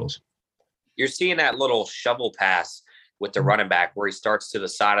singular totals. You're seeing that little shovel pass with the running back where he starts to the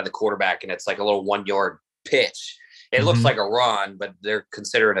side of the quarterback, and it's like a little 1-yard pitch. It looks like a run, but they're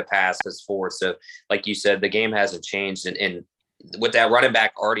considering a pass as forward. So like you said, the game hasn't changed. And with that running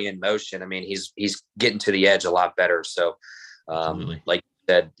back already in motion, I mean, he's getting to the edge a lot better. So like you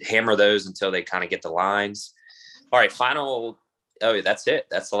said, hammer those until they kind of get the lines. All right, final. Oh, that's it.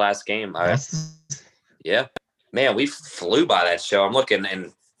 That's the last game. Yeah, man, we flew by that show. I'm looking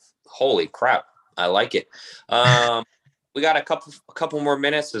and holy crap. I like it. We got a couple more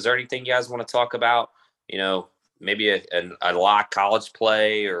minutes. Is there anything you guys want to talk about? Maybe a lock college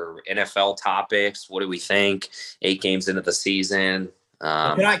play or NFL topics. What do we think? 8 games into the season.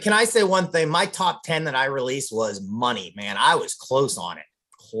 Can I say one thing? My top 10 that I released was money, man. I was close on it.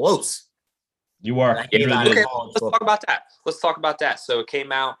 Close. You are. Okay, let's talk about that. So it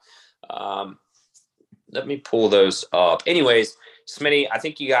came out. Let me pull those up. Anyways, Smitty, I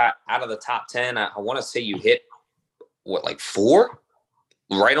think you got out of the top 10. I want to say you hit what, like 4?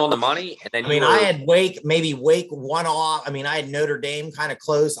 right on the money. And then I had Wake one off. I had Notre Dame kind of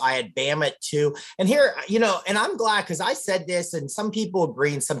close. I had Bama at 2. And here, and I'm glad because I said this and some people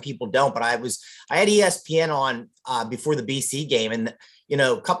agree and some people don't, but I had ESPN on before the BC game. And,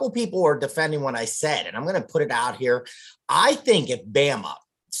 a couple people are defending what I said, and I'm going to put it out here. I think if Bama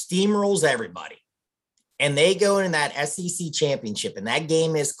steamrolls everybody and they go in that SEC championship and that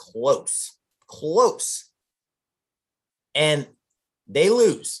game is close, and they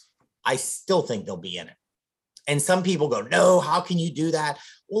lose, I still think they'll be in it. And some people go, no, how can you do that?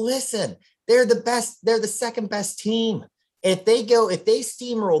 Well, listen, they're the best. They're the second best team. If they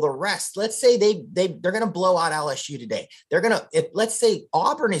steamroll the rest, let's say they're going to blow out LSU today. Let's say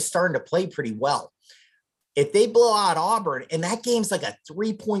Auburn is starting to play pretty well. If they blow out Auburn and that game's like a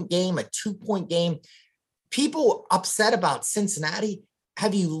 3-point game, a 2-point game, people upset about Cincinnati.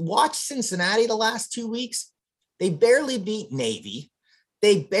 Have you watched Cincinnati the last 2 weeks? They barely beat Navy.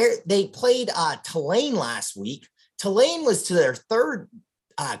 They played Tulane last week. Tulane was to their third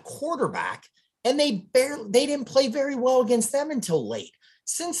quarterback, and they didn't play very well against them until late.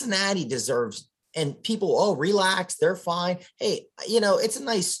 Cincinnati deserves, and people, relax, they're fine. Hey, it's a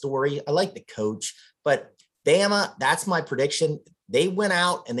nice story. I like the coach, but Bama, that's my prediction. They went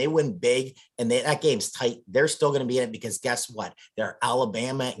out and they win big, and that game's tight. They're still going to be in it because guess what? They're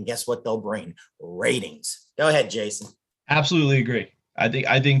Alabama, and guess what they'll bring? Ratings. Go ahead, Jason. Absolutely agree. I think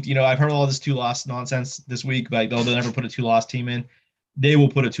I've heard all this 2-loss nonsense this week, like they'll never put a 2-loss team in. They will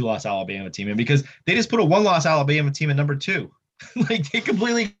put a 2-loss Alabama team in because they just put a 1-loss Alabama team in number 2. Like they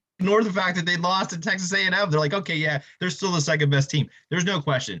completely ignore the fact that they lost to Texas A&M. They're like, okay, yeah, they're still the second best team. There's no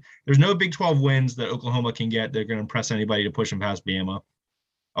question. There's no Big 12 wins that Oklahoma can get. They're going to impress anybody to push them past Bama.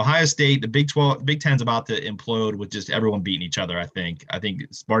 Ohio State, the Big 10's about to implode with just everyone beating each other. I think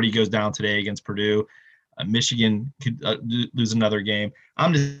Sparty goes down today against Purdue. Michigan could lose another game.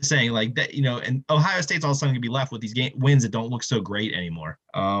 I'm just saying like that, and Ohio State's all of a sudden going to be left with these wins that don't look so great anymore.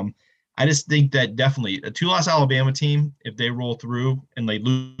 I just think that definitely a 2-loss Alabama team, if they roll through and they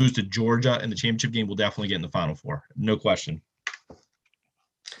lose to Georgia in the championship game, will definitely get in the Final Four. No question.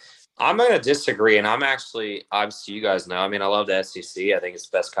 I'm going to disagree, and obviously you guys know, I love the SEC. I think it's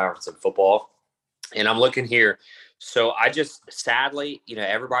the best conference in football. And I'm looking here. So I just, sadly,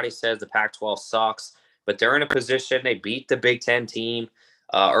 everybody says the Pac-12 sucks, but they're in a position. They beat the Big Ten team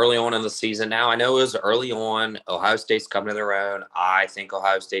early on in the season. Now, I know it was early on. Ohio State's coming to their own. I think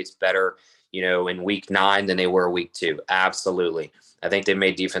Ohio State's better, in week 9 than they were week 2. Absolutely. I think they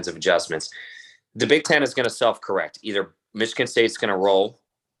made defensive adjustments. The Big Ten is going to self-correct. Either Michigan State's going to roll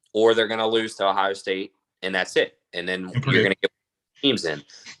or they're going to lose to Ohio State, and that's it. And then you're going to get teams in.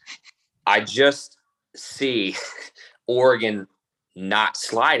 I just see Oregon not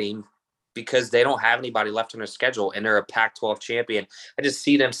sliding because they don't have anybody left on their schedule, and they're a Pac-12 champion. I just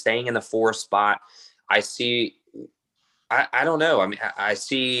see them staying in the 4th spot. I don't know. I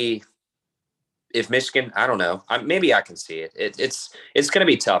see if Michigan, I don't know. Maybe I can see it. It's going to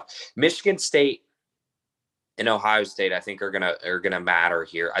be tough. Michigan State and Ohio State, I think, are gonna matter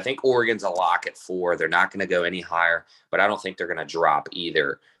here. I think Oregon's a lock at 4. They're not going to go any higher, but I don't think they're going to drop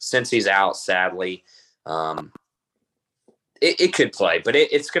either. Since he's out, sadly, it could play, but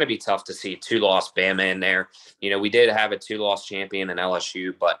it's going to be tough to see 2-loss Bama in there. We did have a 2-loss champion in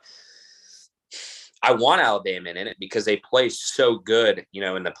LSU, but I want Alabama in it because they play so good,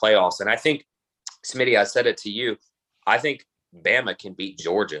 in the playoffs. And I think, Smitty, I said it to you, I think Bama can beat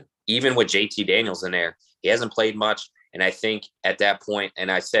Georgia, even with JT Daniels in there. He hasn't played much, and I think at that point,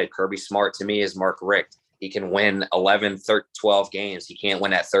 and I said Kirby Smart to me is Mark Richt. He can win 11, 12 games. He can't win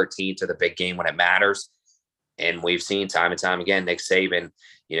that 13th or the big game when it matters. And we've seen time and time again, Nick Saban,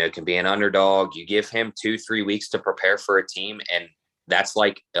 can be an underdog. You give him 2-3 weeks to prepare for a team, and that's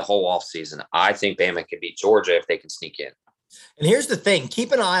like a whole offseason. I think Bama can beat Georgia if they can sneak in. And here's the thing.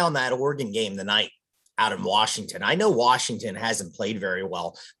 Keep an eye on that Oregon game tonight out in Washington. I know Washington hasn't played very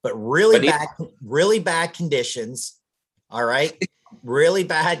well, but really bad conditions. All right. Really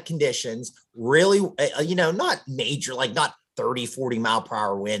bad conditions. Really, not major, like not 30, 40 mile per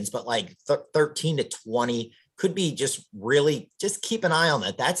hour winds, but like 13 to 20 could be just keep an eye on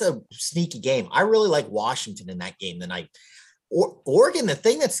that. That's a sneaky game. I really like Washington in that game tonight. Oregon, the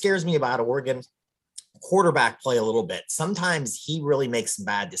thing that scares me about Oregon, quarterback play a little bit. Sometimes he really makes some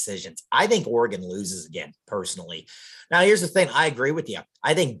bad decisions. I think Oregon loses again, personally. Now, here's the thing. I agree with you.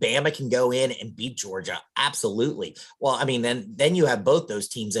 I think Bama can go in and beat Georgia. Absolutely. Well, then you have both those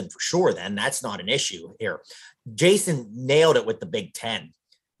teams in for sure. Then that's not an issue here. Jason nailed it with the Big Ten.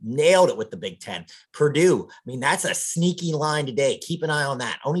 nailed it with the Big Ten. Purdue, I mean, that's a sneaky line today. Keep an eye on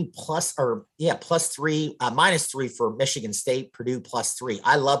that. Only -3 for Michigan State, Purdue +3.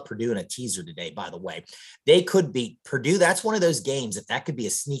 I love Purdue in a teaser today, by the way. They could beat Purdue. That's one of those games, if that could be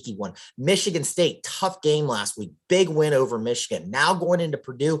a sneaky one. Michigan State, tough game last week, big win over Michigan. Now going into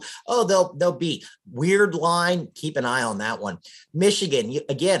Purdue, they'll beat. Weird line. Keep an eye on that one. Michigan,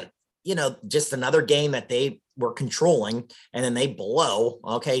 again, just another game that they were controlling and then they blow.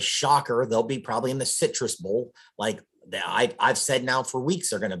 Okay, shocker. They'll be probably in the Citrus Bowl, like I've said now for weeks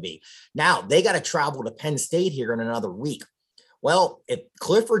they're going to be. Now they got to travel to Penn State here in another week. Well, if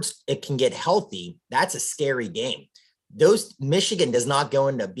it can get healthy, that's a scary game. Michigan does not go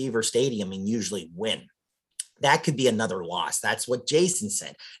into Beaver Stadium and usually win. That could be another loss. That's what Jason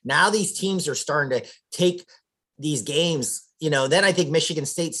said. Now these teams are starting to take these games. Then I think Michigan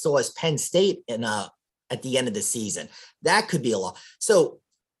State still has Penn State at the end of the season. That could be a lot. So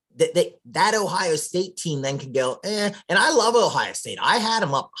that Ohio State team then can go, and I love Ohio State. I had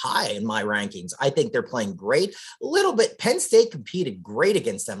them up high in my rankings. I think they're playing great. A little bit, Penn State competed great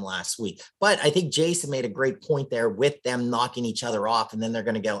against them last week, but I think Jason made a great point there with them knocking each other off, and then they're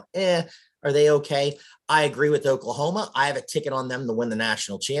going to go, are they okay? I agree with Oklahoma. I have a ticket on them to win the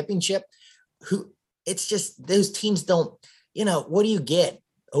national championship. It's just those teams don't, what do you get?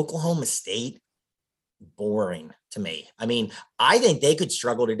 Oklahoma State, boring to me. I mean, I think they could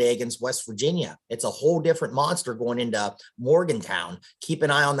struggle today against West Virginia. It's a whole different monster going into Morgantown. Keep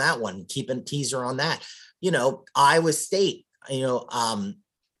an eye on that one. Keep a teaser on that. Iowa State,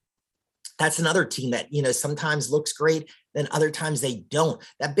 that's another team that, sometimes looks great, then other times they don't.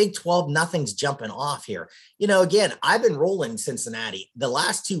 That Big 12, nothing's jumping off here. Again, I've been rolling Cincinnati the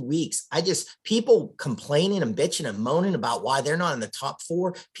last 2 weeks. People complaining and bitching and moaning about why they're not in the top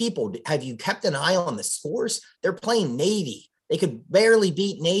 4. People, have you kept an eye on the scores? They're playing Navy. They could barely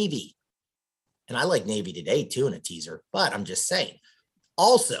beat Navy. And I like Navy today too in a teaser, but I'm just saying.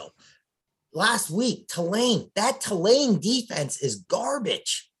 Also, last week, that Tulane defense is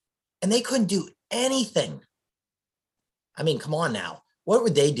garbage. And they couldn't do anything. I mean, come on now. What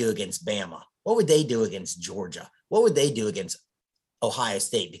would they do against Bama? What would they do against Georgia? What would they do against Ohio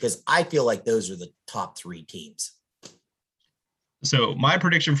State? Because I feel like those are the top 3 teams. So my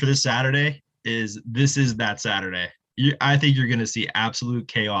prediction for this Saturday is that Saturday. I think you're going to see absolute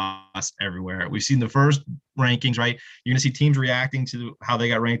chaos everywhere. We've seen the first rankings, right? You're going to see teams reacting to how they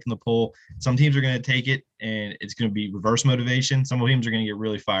got ranked in the poll. Some teams are going to take it, and it's going to be reverse motivation. Some teams are going to get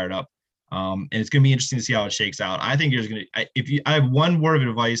really fired up. And it's going to be interesting to see how it shakes out. I think I have one word of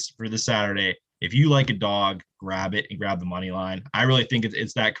advice for this Saturday. If you like a dog, grab it and grab the money line. I really think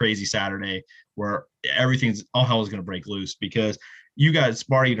it's that crazy Saturday where all hell is going to break loose, because you got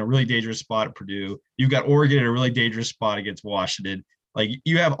Sparty in a really dangerous spot at Purdue. You've got Oregon in a really dangerous spot against Washington. Like,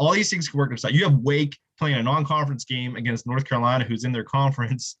 you have all these things working aside. You have Wake playing a non-conference game against North Carolina, who's in their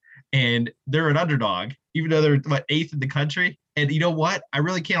conference, and they're an underdog, even though they're 8th in the country. And you know what? I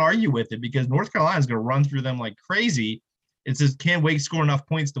really can't argue with it, because North Carolina is going to run through them like crazy. It's just, can Wake score enough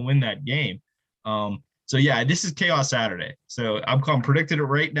points to win that game? So yeah, this is chaos Saturday. So I'm predicting it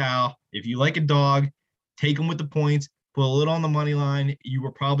right now. If you like a dog, take them with the points. Put a little on the money line. You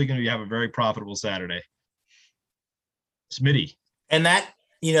were probably going to have a very profitable Saturday. Smitty. And that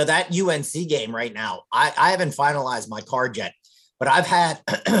UNC game right now, I haven't finalized my card yet, but I've had,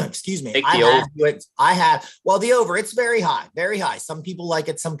 excuse me, the over, it's very high. Some people like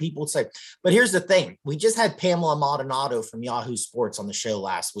it. Some people say, but here's the thing. We just had Pamela Maldonado from Yahoo Sports on the show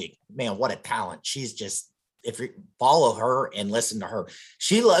last week. Man, what a talent. She's just, if you follow her and listen to her,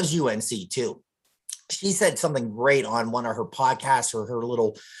 she loves UNC too. She said something great on one of her podcasts or her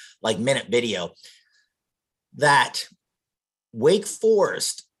little minute video that Wake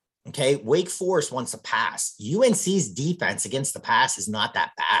Forest wants to pass. UNC's defense against the pass is not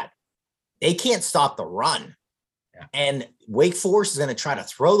that bad. They can't stop the run. Yeah. And Wake Forest is going to try to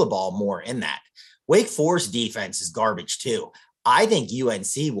throw the ball more in that. Wake Forest defense is garbage too. I think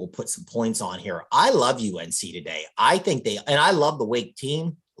UNC will put some points on here. I love UNC today. And I love the Wake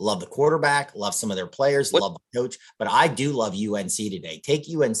team. Love the quarterback, love some of their players, love the coach, but I do love UNC today. Take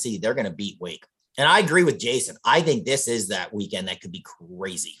UNC, they're going to beat Wake. And I agree with Jason. I think this is that weekend that could be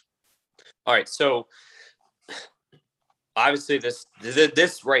crazy. All right, so obviously this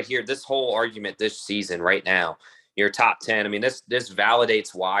right here, this whole argument this season right now, your top 10, I mean, this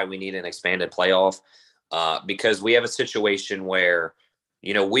validates why we need an expanded playoff, because we have a situation where,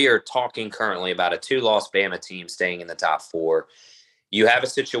 we are talking currently about a 2-loss Bama team staying in the top 4. You have a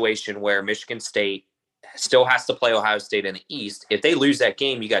situation where Michigan State still has to play Ohio State in the East. If they lose that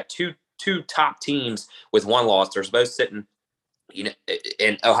game, you got two top teams with 1 loss. They're both sitting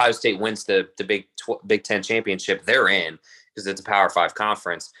and Ohio State wins the Big Ten championship, they're in because it's a Power 5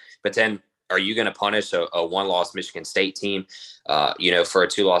 conference. But then are you going to punish a one-loss Michigan State team, for a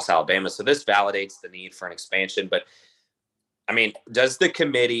two-loss Alabama? So this validates the need for an expansion. But, I mean, does the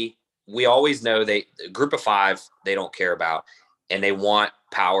committee – we always know Group of 5 they don't care about, and they want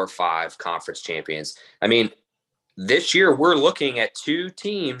Power 5 conference champions. I mean, this year we're looking at 2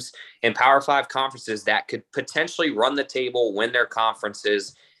 teams in Power 5 conferences that could potentially run the table, win their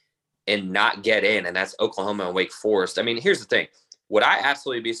conferences, and not get in, and that's Oklahoma and Wake Forest. I mean, here's the thing. Would I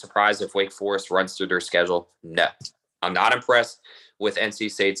absolutely be surprised if Wake Forest runs through their schedule? No. I'm not impressed with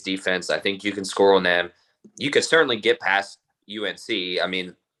NC State's defense. I think you can score on them. You could certainly get past UNC. I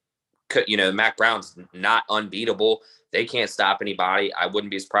mean, Mac Brown's not unbeatable. They can't stop anybody. I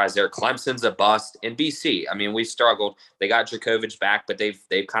wouldn't be surprised there. Clemson's a bust. In BC, I mean, we struggled. They got Djokovic back, but they've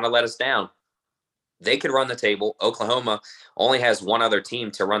kind of let us down. They could run the table. Oklahoma only has one other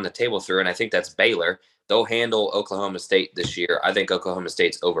team to run the table through, and I think that's Baylor. They'll handle Oklahoma State this year. I think Oklahoma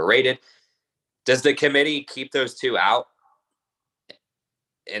State's overrated. Does the committee keep those 2 out?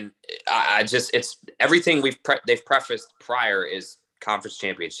 And it's everything they've prefaced prior is conference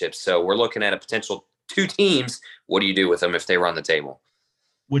championships. So we're looking at a potential 2 teams. What do you do with them if they run the table?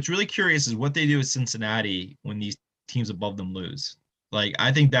 What's really curious is what they do with Cincinnati when these teams above them lose. Like,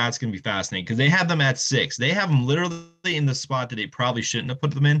 I think that's going to be fascinating because they have them at 6. They have them literally in the spot that they probably shouldn't have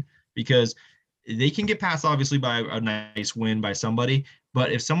put them in because they can get past, obviously, by a nice win by somebody.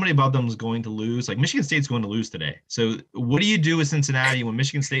 But if somebody above them is going to lose, like Michigan State's going to lose today. So what do you do with Cincinnati when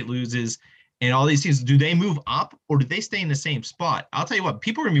Michigan State loses and all these teams? Do they move up or do they stay in the same spot? I'll tell you what,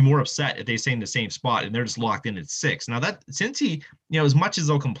 people are going to be more upset if they stay in the same spot and they're just locked in at 6. Now, that Cincy, as much as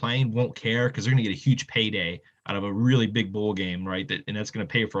they'll complain, won't care because they're going to get a huge payday out of a really big bowl game, right? And that's going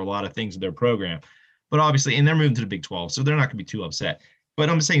to pay for a lot of things in their program. But obviously, and they're moving to the Big 12, so they're not going to be too upset. But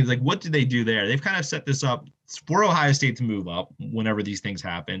I'm saying, like, what do they do there? They've kind of set this up for Ohio State to move up whenever these things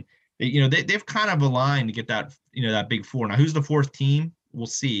happen. They've kind of aligned to get that, that Big 4. Now, who's the 4th team? We'll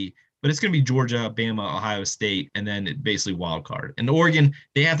see. But it's going to be Georgia, Bama, Ohio State, and then basically wild card. And Oregon,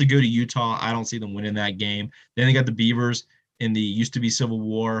 they have to go to Utah. I don't see them winning that game. Then they got the Beavers in the used to be Civil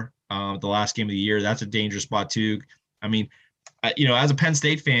War, the last game of the year. That's a dangerous spot too. I mean, as a Penn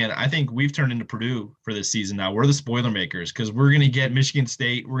State fan, I think we've turned into Purdue for this season now. We're the spoiler makers because we're going to get Michigan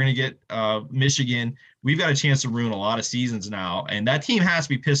State. We're going to get Michigan. We've got a chance to ruin a lot of seasons now. And that team has to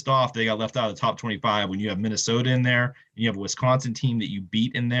be pissed off they got left out of the top 25 when you have Minnesota in there and you have a Wisconsin team that you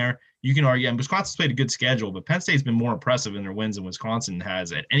beat in there. You can argue, and Wisconsin's played a good schedule, but Penn State's been more impressive in their wins than Wisconsin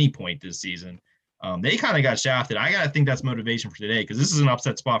has at any point this season. They kind of got shafted. I got to think that's motivation for today because this is an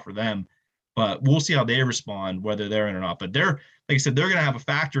upset spot for them. But we'll see how they respond, whether they're in or not. But they're, like I said, they're going to have a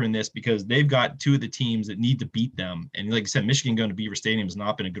factor in this because they've got 2 of the teams that need to beat them. And like I said, Michigan going to Beaver Stadium has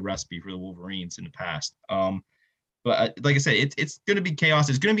not been a good recipe for the Wolverines in the past. But like I said, it's going to be chaos.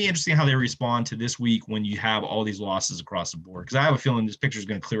 It's going to be interesting how they respond to this week when you have all these losses across the board. Because I have a feeling this picture is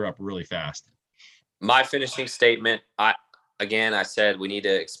going to clear up really fast. My finishing statement, I said we need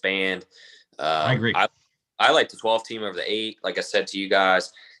to expand. I agree. I like the 12 team over the 8. Like I said to you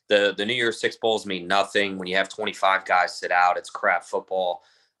guys, the New Year's 6 bowls mean nothing. When you have 25 guys sit out, it's crap football.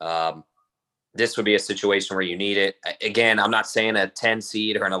 This would be a situation where you need it. Again, I'm not saying a 10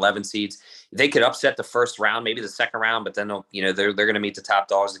 seed or an 11 seeds. They could upset the first round, maybe the second round, but then they're going to meet the top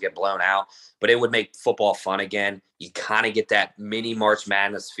dogs to get blown out. But it would make football fun again. You kind of get that mini March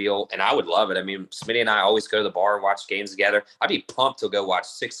Madness feel, and I would love it. I mean, Smitty and I always go to the bar and watch games together. I'd be pumped to go watch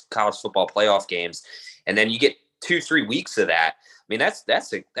 6 college football playoff games, and then you get 2-3 weeks of that. I mean, that's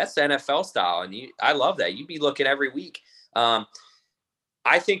the NFL style, and I love that. You'd be looking every week. I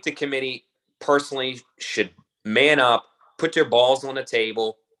think the committee personally should man up, put their balls on the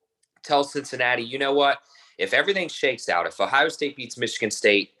table, tell Cincinnati, you know what? If everything shakes out, if Ohio State beats Michigan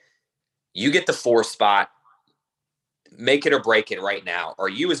State, you get the 4 spot. Make it or break it right now. Are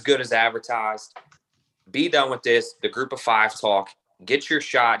you as good as advertised? Be done with this. The group of 5 talk. Get your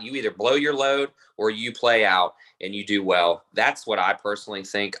shot. You either blow your load or you play out and you do well. That's what I personally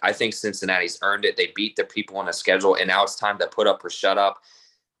think. I think Cincinnati's earned it. They beat the people on the schedule, and now it's time to put up or shut up.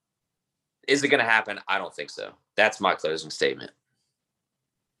 Is it going to happen? I don't think so. That's my closing statement.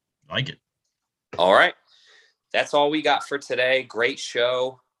 I like it. All right. That's all we got for today. Great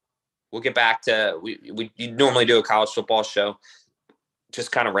show. We'll get back to we normally do a college football show.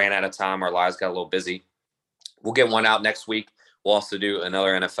 Just kind of ran out of time. Our lives got a little busy. We'll get one out next week. We'll also do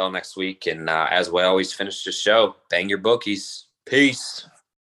another NFL next week. And as we always finish the show, bang your bookies. Peace.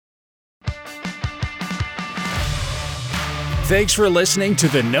 Thanks for listening to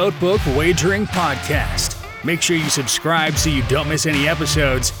the Notebook Wagering Podcast. Make sure you subscribe so you don't miss any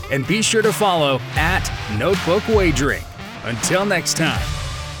episodes, and be sure to follow @NotebookWagering. Until next time.